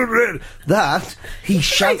Absolute Radio, that he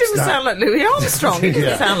shouts. He doesn't sound like Louis Armstrong. He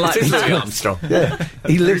doesn't sound like It is that. Louis Armstrong. Yeah,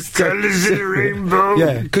 he lives. Colours in the rainbow.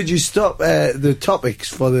 Yeah, could you stop the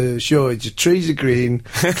topics for the show? It's trees are green,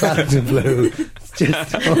 clouds are blue. It's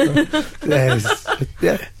just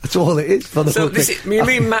that's all it is for the. So whole thing. you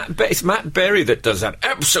mean it's Matt Berry that does that?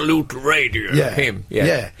 Absolute Radio. Yeah. Him.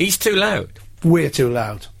 Yeah. He's too loud. Way too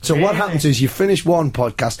loud. So what happens is you finish one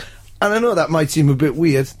podcast. And I know that might seem a bit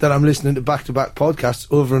weird that I'm listening to back-to-back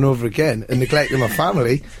podcasts over and over again and neglecting my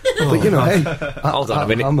family, but hey, Hold on a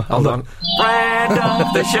minute. Hold on. Friend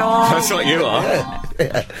of the show. That's what you are. Yeah.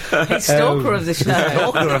 He's stalker of the show.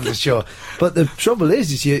 Stalker of the show. But the trouble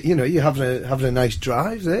is you're having a nice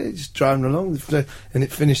drive there, just driving along, and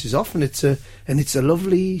it finishes off, and it's a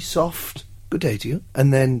lovely, soft good day to you.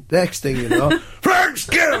 And then the next thing you know, Frank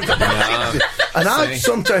Skinner! And I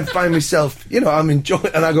sometimes find myself, I'm enjoying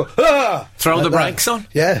it, and I go, ah! Throw like the brakes on?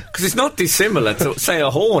 Yeah. Because it's not dissimilar to, say, a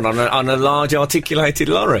horn on a large articulated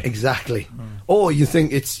lorry. Exactly. Or you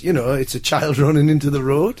think it's a child running into the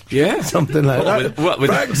road. Yeah. Something like that. With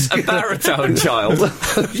a baritone child.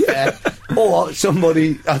 Yeah. Or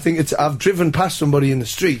somebody, I've driven past somebody in the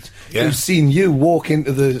street who's seen you walk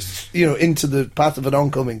into the path of an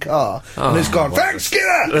oncoming car, and it's gone, Frank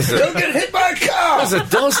Skinner! Don't get hit by a car! There's a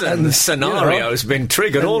dozen scenarios been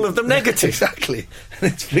triggered, all of them negative. Exactly.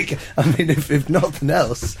 And it's freaking, if nothing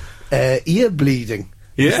else, ear bleeding.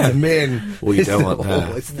 Yeah. The main. Well, you don't want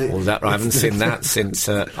that. I haven't seen that since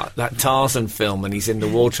that Tarzan film, and he's in the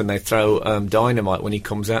water and they throw dynamite. When he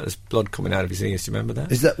comes out, there's blood coming out of his ears. Do you remember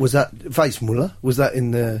that? Was that Weissmuller? Was that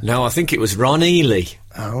in the... No, I think it was Ron Ely.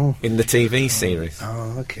 Oh. In the TV series.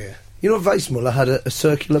 Oh, okay. Weissmuller had a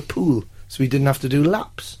circular pool, so he didn't have to do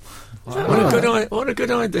laps. What a good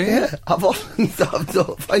idea. Yeah, I've often thought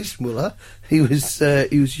Weissmuller, he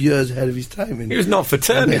was years ahead of his time. He was not for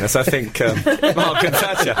turning us, I think, Margaret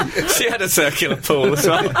Thatcher. She had a circular pool as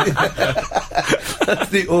well. That's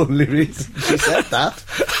the only reason she said that.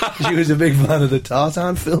 She was a big fan of the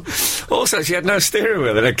Tarzan film. Also, she had no steering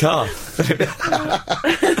wheel in her car.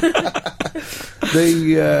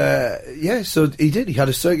 So he did. He had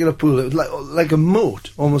a circular pool. It was like a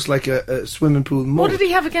moat, almost like a swimming pool moat. What did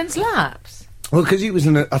he have against laps? Well, because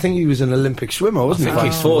I think he was an Olympic swimmer, wasn't he? I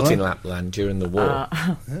think he fought in Lapland during the war.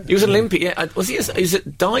 He was an Olympic, yeah. He was a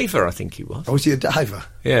diver, I think he was. Oh, was he a diver?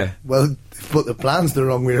 Yeah. Well, but the plan's the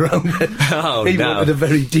wrong way around. He wanted a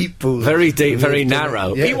very deep pool. Very deep, very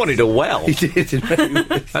narrow. Yes. He wanted a well. He did.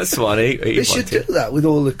 That's what he They should do that with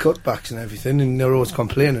all the cutbacks and everything, and they're always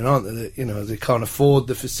complaining, aren't they, that, they can't afford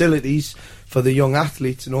the facilities for the young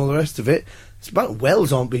athletes and all the rest of it. It's about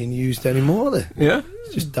wells aren't being used anymore, are they? Yeah.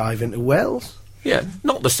 Just dive into wells. Yeah,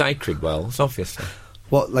 not the sacred wells, obviously.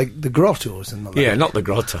 What, like the grottos and all that? Yeah, not the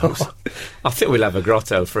grottos. I think we'll have a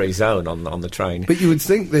grotto-free zone on the train. But you would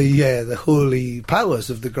think the holy powers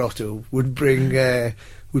of the grotto would bring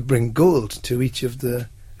gold to each of the...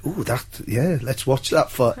 let's watch that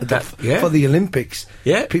for the Olympics.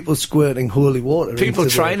 Yeah. People squirting holy water. People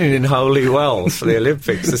training in holy wells for the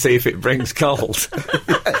Olympics to see if it brings gold.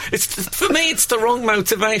 For me, it's the wrong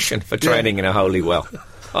motivation for training in a holy well.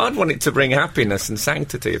 I'd want it to bring happiness and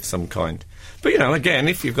sanctity of some kind. But, again,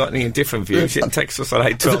 if you've got any different views, you can text us on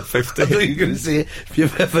 81250. I thought you were going to say, if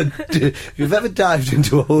you've ever dived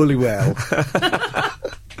into a holy well...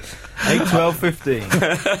 81215.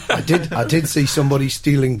 I did see somebody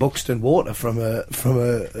stealing Buxton water from a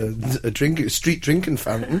street drinking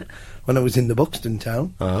fountain when I was in the Buxton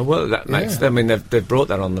town. Oh, well, that makes them... I mean, they've brought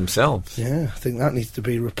that on themselves. Yeah, I think that needs to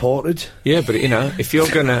be reported. Yeah, but, if you're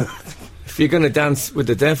going to... If you're going to dance with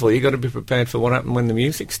the devil, you've got to be prepared for what happens when the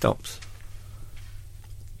music stops.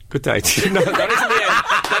 Good day to you. No, that is at the end.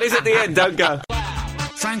 That is at the end. Don't go.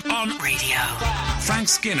 Frank on Radio. Frank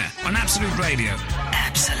Skinner on Absolute Radio.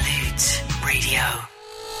 Absolute Radio.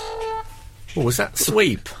 Oh, was that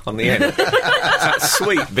sweep on the end? That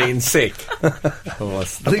sweep being sick. I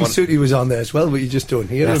think Sooty was on there as well, but you just don't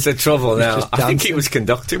hear him. That's the trouble now. I think he dancing. was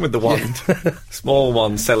conducting with the wand. Small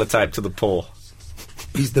one, sellotape to the paw.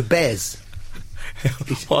 He's the Bez.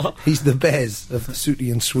 What? He's the Bez of the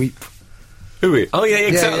Sooty and Sweep. Who is? Oh, yeah,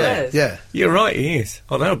 exactly. Yeah. You're right, he is.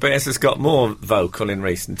 Although Bears has got more vocal in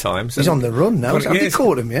recent times. He's on the run now. Have they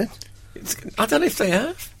caught him yet? I don't know if they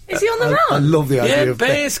have. Is he on the run? I love the idea of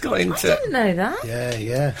Bears got into... I didn't know that.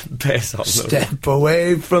 Yeah. Bears on the Step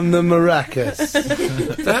away from the maracas.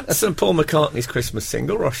 That's Paul McCartney's Christmas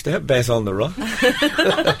single, Rochdale, Bears on the Run.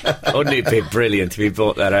 Wouldn't it be brilliant if he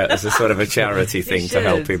brought that out as a sort of a charity thing to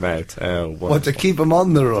help him out? Oh, what, to keep him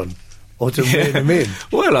on the run? Or to rein him in?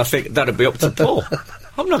 Well, I think that'd be up to Paul.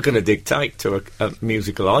 I'm not going to dictate to a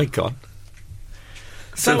musical icon.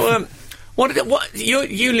 So, what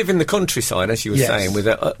you live in the countryside, as you were saying. With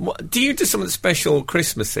do you do something special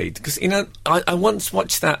Christmassy? Because I once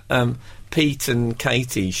watched that Pete and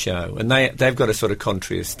Katie show, and they've got a sort of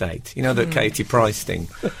country estate. The Katie Price thing.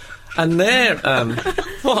 And they're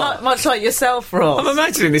what? Much like yourself, Rob. I'm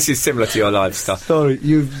imagining this is similar to your lifestyle. Sorry,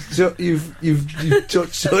 you've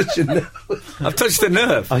touched such a nerve. I've touched a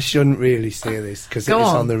nerve. I shouldn't really say this because it's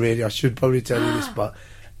on the radio. I should probably tell you this, but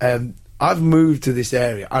I've moved to this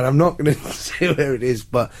area, and I'm not going to say where it is,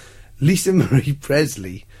 but Lisa Marie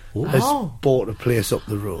Presley has bought a place up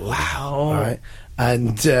the road. Wow! Right,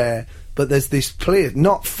 and but there's this place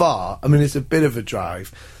not far. I mean, it's a bit of a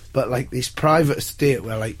drive, but like this private estate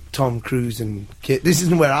where like Tom Cruise and Kate. This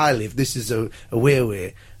isn't where I live. This is a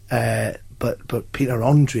way. But Peter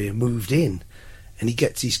Andre moved in, and he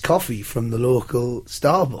gets his coffee from the local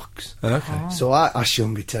Starbucks. Okay. So I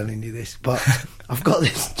shouldn't be telling you this, but I've got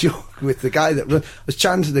this joke with the guy that I was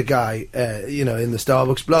chatting to the guy, in the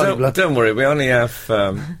Starbucks. Blah, blah. Don't worry, we only have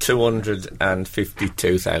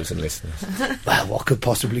 252,000 listeners. Well, what could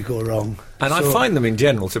possibly go wrong? And I find them in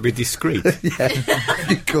general to be discreet. Yeah,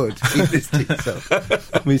 you could. Keep this to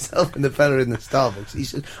yourself. Myself and the fella in the Starbucks, he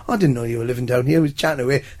said, I didn't know you were living down here. He was chatting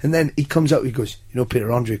away, and then he comes out, he goes,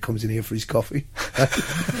 Peter Andre comes in here for his coffee.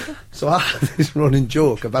 So I had this running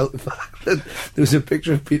joke about the fact that there was a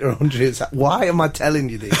picture of Peter Andre's house. Why am I telling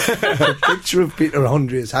you this? A picture of Peter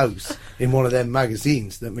Andre's house in one of them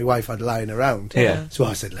magazines that my wife had lying around. Yeah. So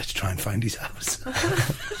I said, let's try and find his house.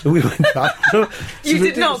 So we went driving. You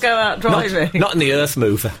did not go out driving? Not in the Earth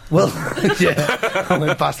Mover. Well, yeah. I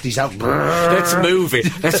went past his house. Let's move it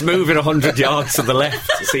 100 yards to the left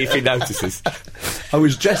to see if he notices. I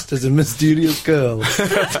was dressed as a mysterious girl.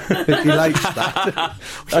 He likes that.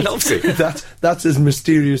 He loves it. That's as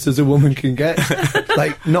mysterious as a woman can get.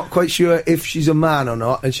 Like, not quite sure if she's a man or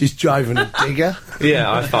not, and she's driving a digger. Yeah,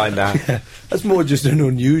 I find that. Yeah, that's more just an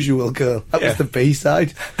unusual girl. That was the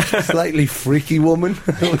B-side. Slightly freaky woman.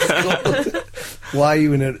 It was called. Why are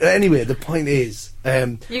you in a... Anyway, the point is...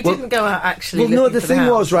 you didn't go out actually. Well, no, the thing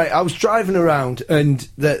was, right, I was driving around, and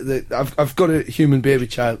I've got a human baby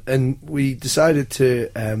child, and we decided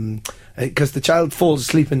to... because the child falls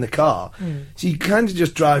asleep in the car, so you kind of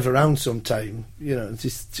just drive around sometime,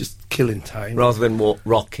 just killing time. Rather than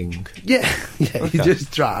rocking. Yeah, okay. You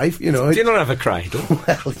just drive, Do you not have a cradle?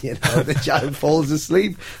 Well, the child falls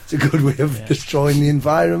asleep. It's a good way of destroying the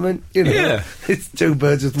environment, Yeah. It's two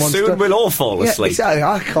birds with one stone. Soon we'll all fall asleep. Exactly.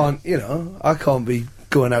 I can't be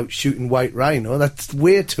going out shooting white rhino. That's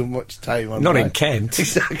way too much time on Not in Kent.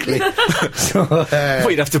 Exactly. So,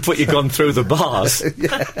 you'd have to put your gun through the bars.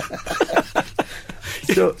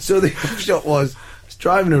 So the upshot was, I was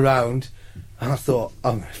driving around, and I thought,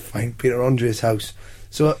 I'm going to find Peter Andre's house.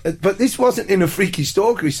 So, but this wasn't in a freaky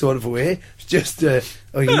stalkery sort of a way. It's just, it's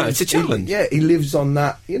a challenge. He lives on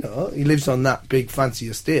that, he lives on that big fancy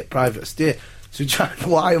estate, private estate. So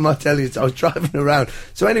why am I telling you? I was driving around.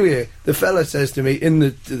 So anyway, the fella says to me in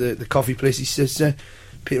the coffee place, he says,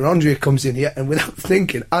 Peter Andre comes in here, and without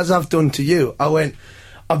thinking, as I've done to you, I went,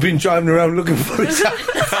 I've been driving around looking for his house.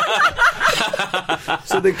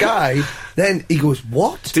 So the guy, then he goes,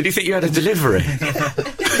 what? Did he think you had a delivery?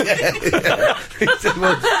 Yeah. He said,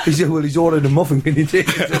 well, he's ordered a muffin, can you take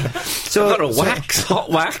it? So I've got hot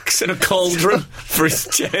wax and a cauldron for his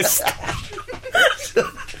chest.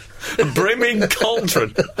 A brimming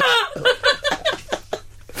cauldron.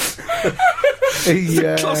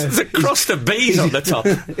 There's a crust of bees on the top.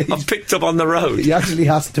 I've picked up on the road. He actually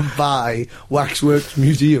has to buy waxworks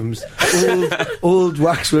museums. Old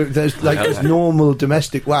waxwork. There's normal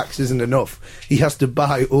domestic wax isn't enough. He has to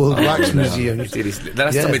buy old wax museums. The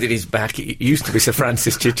last time he did his back, he used to be Sir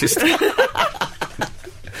Francis Chichester.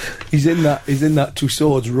 He's in that Two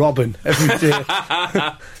Swords Robin every day.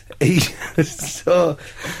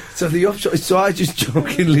 So the upshot. So I just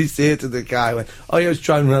jokingly say to the guy, I was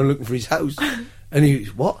driving around looking for his house, and he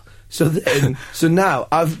goes, what? So now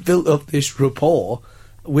I've built up this rapport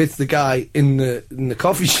with the guy in the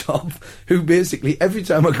coffee shop, who basically every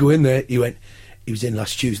time I go in there, he was in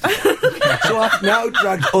last Tuesday. So I've now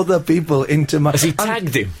dragged other people into my... Has he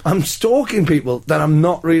tagged him? I'm stalking people that I'm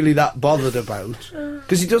not really that bothered about,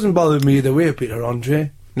 because he doesn't bother me either way, Peter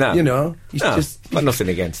Andre. No. He's but nothing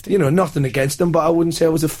against him. Nothing against him, but I wouldn't say I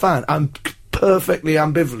was a fan. I'm perfectly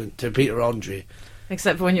ambivalent to Peter Andre.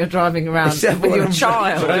 Except for when you're driving around with your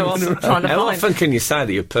child. Trying to How often can you say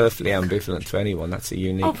that you're perfectly ambivalent to anyone? That's a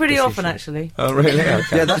unique pretty position. often, actually. Oh, really?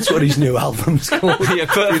 Okay. Yeah, that's what his new album's called. You're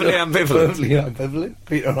perfectly ambivalent. Perfectly ambivalent,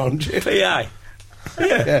 Peter Andre. PA.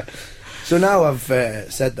 Yeah. So now I've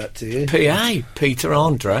said that to you. PA, Peter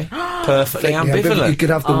Andre. Perfectly ambivalent. You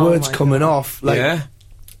could have the words coming off, like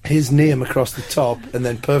his name across the top, and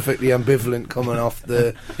then perfectly ambivalent coming off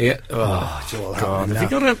the... Yeah. It's all happening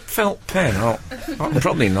have you got a felt pen?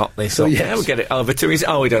 Probably not this. So, yes. We'll get it over to his...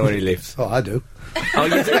 Oh, we don't know where he lives. Oh, I do. Oh,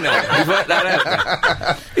 you do know? You've worked that out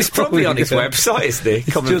now. It's probably on his website, isn't it?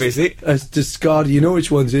 Come and visit. It's discarded. You know which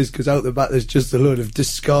ones it is, because out the back there's just a load of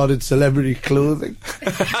discarded celebrity clothing.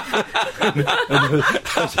 and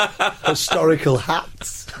historical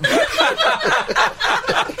hats.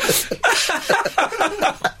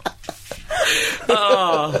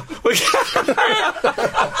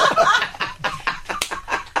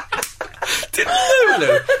 Did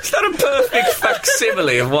Lulu? Is that a perfect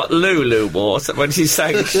facsimile of what Lulu wore when she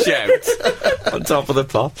sang Shout on Top of the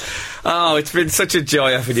Pop. Oh, it's been such a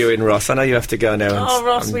joy having you in, Ross. I know you have to go now and,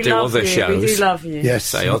 Ross, and we do love other you. shows. We do love you. Yes,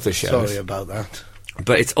 Say other shows. Sorry about that.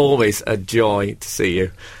 But it's always a joy to see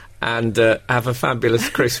you. And have a fabulous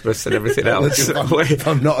Christmas and everything else. If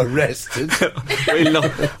I'm not arrested.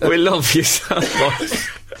 we love you so much.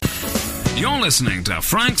 You're listening to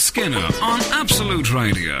Frank Skinner on Absolute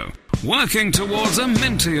Radio. Working towards a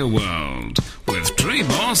mintier world with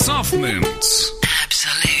Treebor Soft Mints.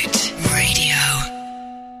 Absolute Radio.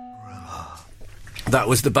 That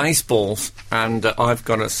was the baseballs, and I've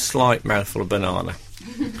got a slight mouthful of banana.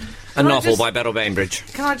 A novel by Beryl Bainbridge.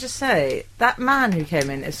 Can I just say, that man who came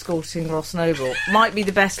in escorting Ross Noble might be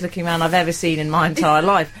the best looking man I've ever seen in my entire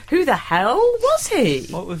life. Who the hell was he?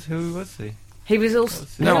 Who was he? He was also...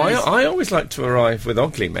 No, I always like to arrive with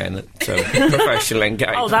ugly men at professional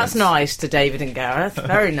engagements. Oh, that's nice to David and Gareth.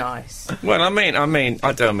 Very nice. Well,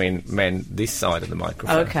 I don't mean men this side of the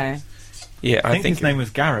microphone. Okay. Yeah, I think his name was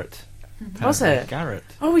Garrett. Was it? Garrett.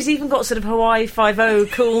 Oh, he's even got sort of Hawaii 5-0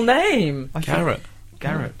 cool name.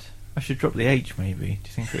 Garrett. I should drop the H, maybe. Do you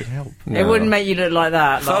think it would help? No. It wouldn't make you look like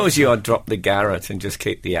that. If I was you, I'd drop the Garrett and just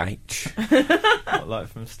keep the H. Not like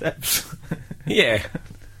from Steps. Yeah.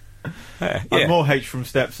 I'm more H from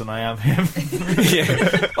Steps than I am him.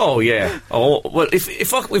 Yeah. Oh, yeah. Oh, well,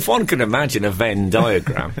 if one can imagine a Venn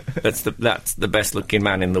diagram, that's the best looking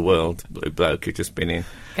man in the world, blue bloke who's just been in.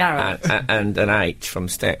 Garrett. And an H from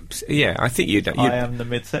Steps. Yeah, I think you'd I am the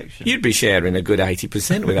midsection. You'd be sharing a good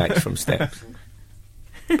 80% with H from Steps.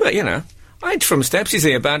 But, you know, H from Steps, is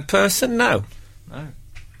he a bad person? No.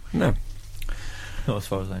 Not as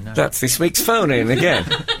far as I know. That's this week's phone-in again.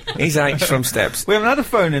 He's H from Steps. We haven't had a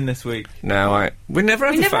phone-in this week. No, we never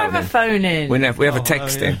have a phone-in. We have a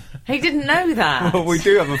text-in. He didn't know that. Well, we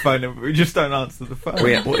do have a phone-in, but we just don't answer the phone.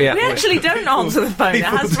 We actually don't answer the phone. It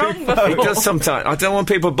has rung before. It does sometimes. I don't want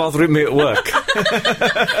people bothering me at work.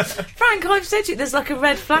 Frank, I've said to you, there's like a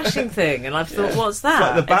red flashing thing, and I've thought, what's that? It's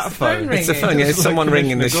like the bat phone. It's a phone. Yeah, it's someone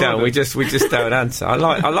ringing the show. We just don't answer. I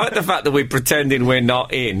like the fact that we're pretending we're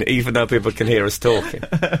not in, even though people can hear us talking.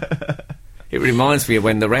 It reminds me of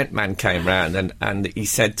when the rent man came round and he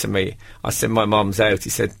said to me, I said, my mum's out. He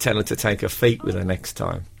said, tell her to take her feet with her next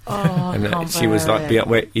time. Oh, and she was like,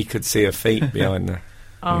 where he could see her feet behind her.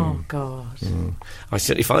 Oh, God. I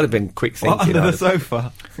said, if I'd have been quick thinking... What, under the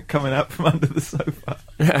sofa? Coming out from under the sofa?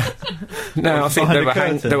 No, I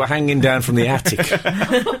think they were hanging down from the attic.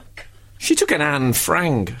 She took an Anne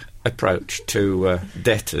Frank approach to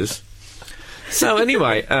debtors. So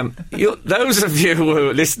anyway, those of you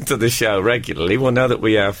who listen to the show regularly will know that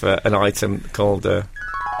we have an item called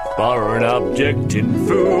Foreign Object in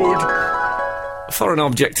Food. Foreign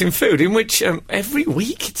Object in Food, in which every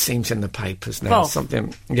week it seems in the papers now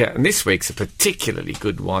something. Yeah, and this week's a particularly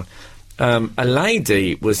good one. A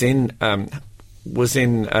lady was in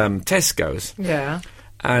Tesco's. Yeah.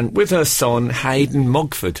 And with her son Hayden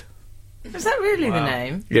Mogford. Is that really the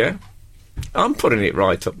name? Yeah. I'm putting it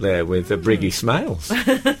right up there with Briggy Smales.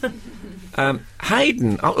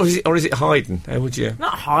 Hayden, or is it Hayden? How would you?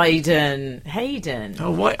 Not Hayden. Hayden.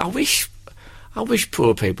 Oh, why? I wish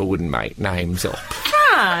poor people wouldn't make names up.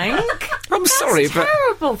 Frank, I'm sorry, but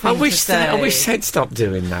terrible thing to say. I wish they'd stop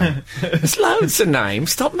doing that. There's loads of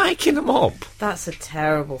names. Stop making them up. That's a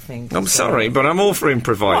terrible thing to say. I'm sorry, but I'm all for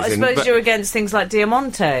improvising. I suppose you're against things like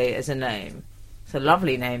Diamante as a name. It's a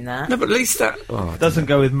lovely name, that. No, but at least that... Oh, doesn't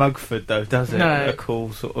go with Mugford, though, does it? No. A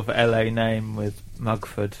cool sort of LA name with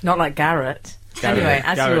Mugford. Not like Garrett. Anyway,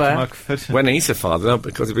 as Garrett you were. Mugford. When he's a father, no,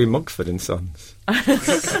 because it'd be Mugford and Sons.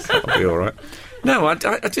 That'll be all right. No, I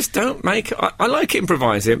just don't make... I like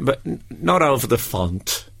improvising, but not over the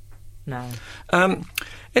font. No.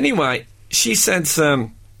 Anyway, she said...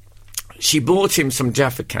 she bought him some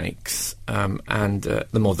Jaffa cakes, and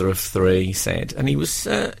the mother of three said, and she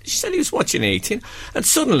said he was watching eating, and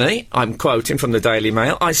suddenly, I'm quoting from the Daily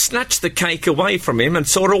Mail, I snatched the cake away from him and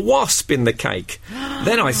saw a wasp in the cake.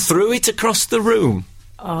 Then I threw it across the room.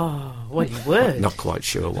 Oh, well, you would. Not quite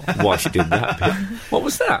sure why she did that bit. What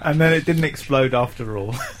was that? And then it didn't explode after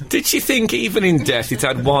all. Did she think even in death it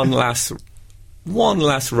had one last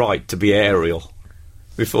right to be aerial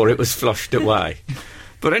before it was flushed away?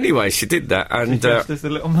 But anyway, she did that, and just as the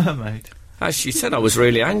Little Mermaid. As she said, I was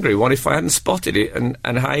really angry. What if I hadn't spotted it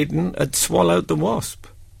and Hayden had swallowed the wasp?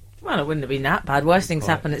 Well, it wouldn't have been that bad. Worse things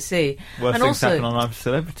happen at sea. Worse things happen on I'm a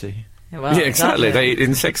Celebrity. Well, yeah, exactly. They eat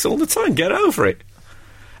insects all the time. Get over it.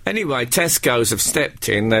 Anyway, Tesco's have stepped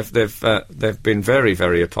in. They've been very,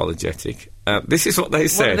 very apologetic. This is what they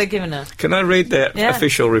said. What have they given us? Can I read their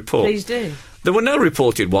official report? Please do. There were no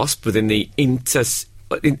reported wasps within the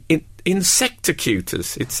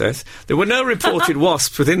insectocutors, it says. There were no reported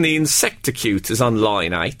wasps within the insectocutors on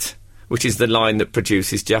line 8, which is the line that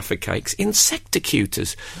produces Jaffa cakes.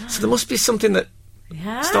 Insectocutors. So there must be something that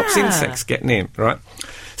stops insects getting in, right?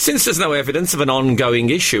 Since there's no evidence of an ongoing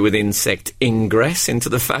issue with insect ingress into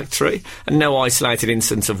the factory and no isolated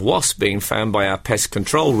instance of wasp being found by our pest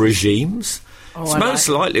control regimes, it's most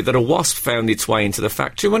likely that a wasp found its way into the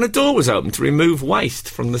factory when a door was opened to remove waste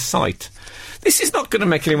from the site. This is not going to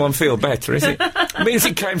make anyone feel better, is it? It means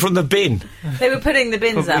it came from the bin. They were putting the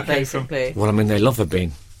bins out, basically. Well, I mean, they love a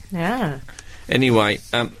bin. Yeah. Anyway,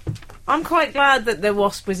 I'm quite glad that the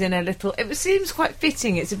wasp was in a little... It seems quite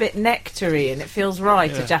fitting. It's a bit nectar-y and it feels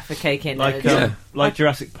right, a Jaffa cake in there. Like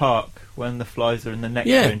Jurassic Park, when the flies are in the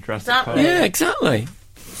nectar in Jurassic Park. Yeah, exactly.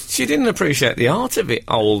 She didn't appreciate the art of it,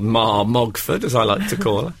 old Ma Mogford, as I like to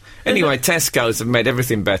call her. Anyway, Tesco's have made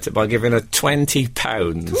everything better by giving her £20. 20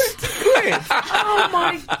 quid? Oh,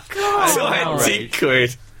 my God. 20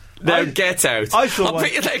 quid. No, get out. I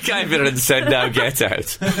bet you they came here and said, no, get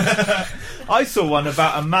out. I saw one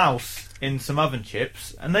about a mouse in some oven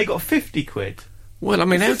chips, and they got 50 quid. Well, I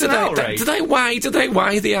mean, how do they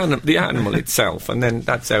weigh the animal itself, and then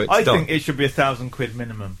that's how it's done? I think it should be £1,000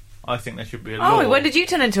 minimum. I think there should be a law. Oh, when did you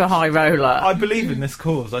turn into a high roller? I believe in this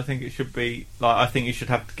cause. I think it should be I think you should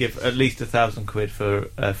have to give at least £1,000 for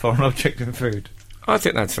a foreign object in food. I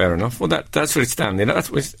think that's fair enough. Well, that's what it's standing.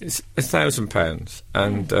 It's £1,000,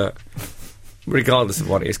 and regardless of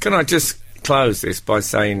what it is, can I just close this by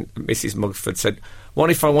saying Mrs. Mugford said,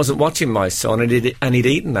 "What if I wasn't watching my son and he'd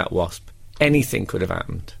eaten that wasp? Anything could have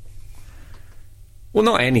happened." Well,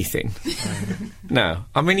 not anything. No,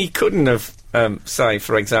 I mean he couldn't have, say,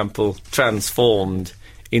 for example, transformed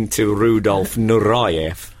into Rudolf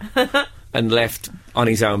Nureyev and left on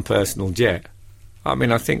his own personal jet. I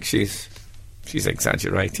mean, I think she's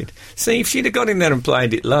exaggerated. See, if she'd have gone in there and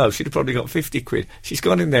played it low, she'd have probably got 50 quid. She's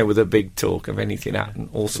gone in there with a big talk of anything happening,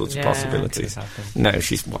 all sorts of possibilities. No,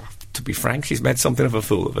 to be frank, she's made something of a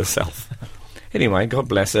fool of herself. Anyway, God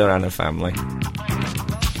bless her and her family.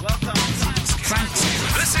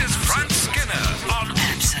 This is Frank Skinner on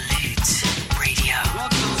Absolute Radio.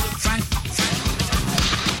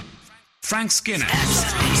 Frank Skinner.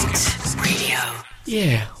 Absolute Radio.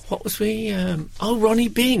 Yeah, what was we... Ronnie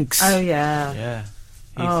Binks. Oh, yeah.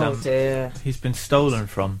 Yeah. Dear. He's been stolen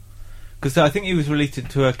from. Because I think he was released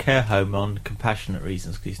to a care home on compassionate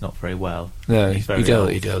reasons because he's not very well. No, he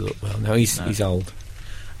don't look well. No, he's old.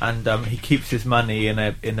 And he keeps his money in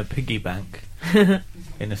a piggy bank.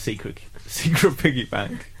 In a secret piggy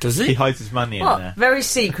bank. Does he? He hides his money in there. Very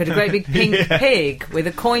secret, a great big pink pig with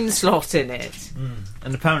a coin slot in it. Mm.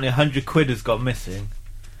 And apparently 100 quid has gone missing.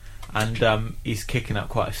 And he's kicking up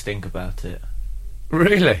quite a stink about it.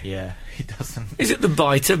 Really? Yeah, he doesn't. Is it the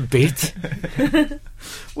biter bit?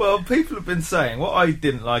 Well, people have been saying, what I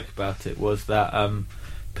didn't like about it was that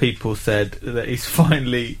people said that he's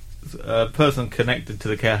finally... A person connected to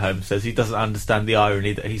the care home says he doesn't understand the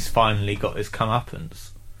irony that he's finally got his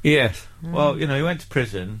comeuppance. Yes. Well, he went to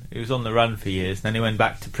prison, he was on the run for years, and then he went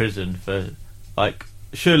back to prison for,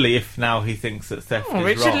 surely if now he thinks that theft is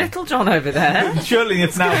Richard wrong... Littlejohn over there. Surely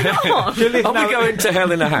if now... Are we going to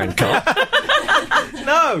hell in a handcuff?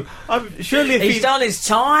 No! Surely if he's done his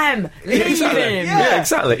time. Leave him. Yeah,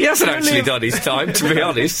 exactly. He hasn't actually done his time, to be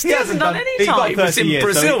honest. He hasn't done any time. He was in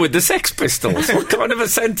Brazil with the Sex Pistols. What kind of a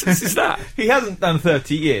sentence is that? He hasn't done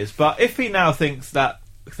 30 years, but if he now thinks that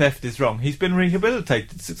theft is wrong, he's been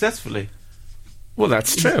rehabilitated successfully. Well,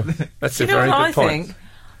 that's true. That's a very good point.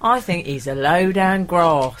 I think he's a low-down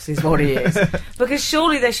grass, is what he is. Because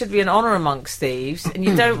surely there should be an honour amongst thieves, and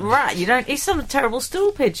you don't rat. He's some terrible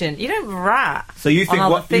stool pigeon. You don't rat. So you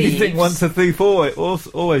think once a thief,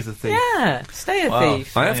 always a thief? Yeah, stay a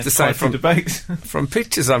thief. I have to say, from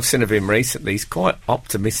pictures I've seen of him recently, he's quite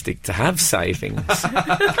optimistic to have savings.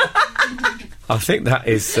 I think that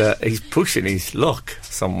is he's pushing his luck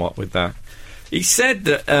somewhat with that. He said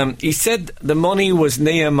that the money was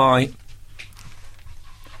near my...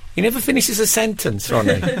 He never finishes a sentence,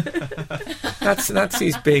 Ronnie. That's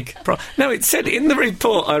his big problem. No, it said in the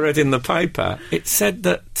report I read in the paper, it said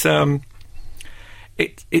that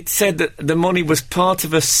it said that the money was part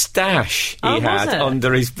of a stash he had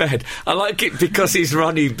under his bed. I like it because he's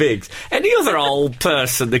Ronnie Biggs. Any other old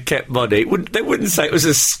person that kept money, they wouldn't say it was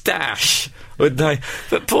a stash, would they?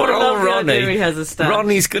 But poor old Ronnie. He has a stash.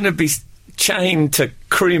 Ronnie's going to be chained to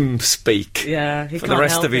crim speak for the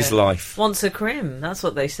rest of his life. Wants a crim, that's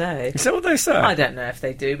what they say. Is that what they say? I don't know if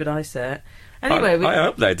they do, but I say it. Anyway, I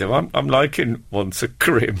hope they do. I'm liking once a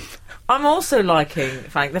crim. I'm also liking,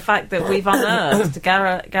 Frank, the fact that we've unearthed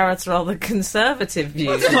Garrett's rather conservative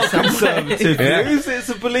views. It's not in some conservative ways. views. It's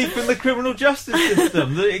a belief in the criminal justice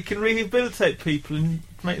system that it can rehabilitate people and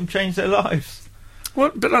make them change their lives.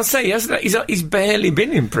 Well, but I'll say, he's barely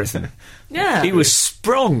been in prison. Yeah. He was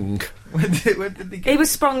sprung. When did he get... He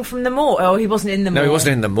was sprung from the moor. Oh, he wasn't in the moor. No, he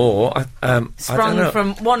wasn't in the moor. I don't Sprung know.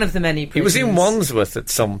 from one of the many prisons. He was in Wandsworth at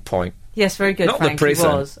some point. Yes, very good, Not Frank, the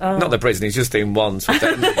prison. he was. Oh. Not the prison, he's just in Wandsworth.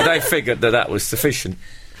 They figured that was sufficient.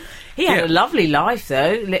 He had a lovely life,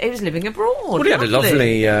 though. He was living abroad. Well, he had a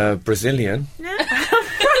lovely Brazilian.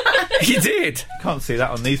 He did. Can't see that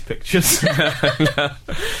on these pictures. No.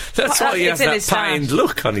 That's why he has It's in that his pained stash.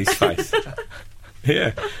 look on his face.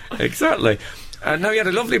 Yeah, exactly. No, he had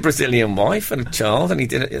a lovely Brazilian wife and a child, and he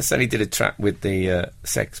did a track with the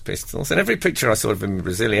Sex Pistols. And every picture I saw of him in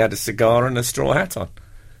Brazil, he had a cigar and a straw hat on,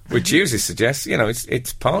 which usually suggests,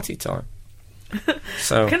 it's party time.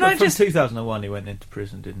 So, Can I From just... 2001 he went into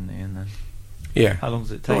prison, didn't he? And then yeah. how long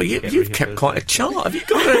does it take? Oh, to get you've kept quite a chart. Have you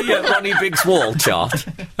got a Ronnie Biggs wall chart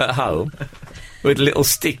at home with little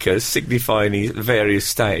stickers signifying his various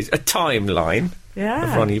stages, a timeline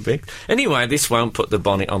of Ronnie Biggs? Anyway, this won't put the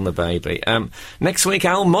bonnet on the baby. Next week,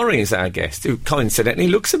 Al Murray is our guest, who coincidentally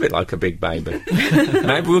looks a bit like a big baby.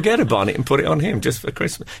 Maybe we'll get a bonnet and put it on him just for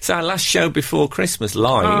Christmas. It's our last show before Christmas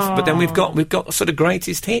live, but then we've got sort of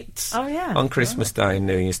greatest hits on Christmas Day and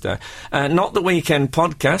New Year's Day. Not the Weekend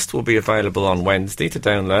podcast will be available on Wednesday to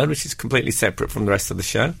download, which is completely separate from the rest of the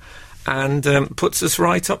show, and puts us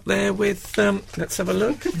right up there with, let's have a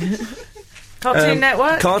look. Cartoon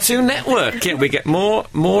Network? Cartoon Network. Yeah, we get more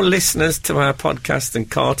listeners to our podcast than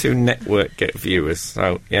Cartoon Network get viewers.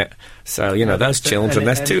 So, those children,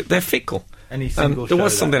 they're fickle. Any single there show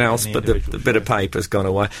was something that else, any but the individual bit of show. paper's gone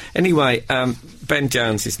away. Anyway, Ben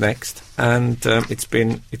Jones is next, and it's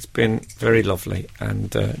been very lovely,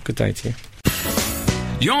 and good day to you.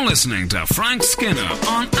 You're listening to Frank Skinner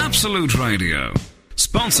on Absolute Radio.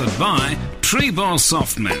 Sponsored by Treebor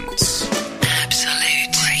Soft Mints.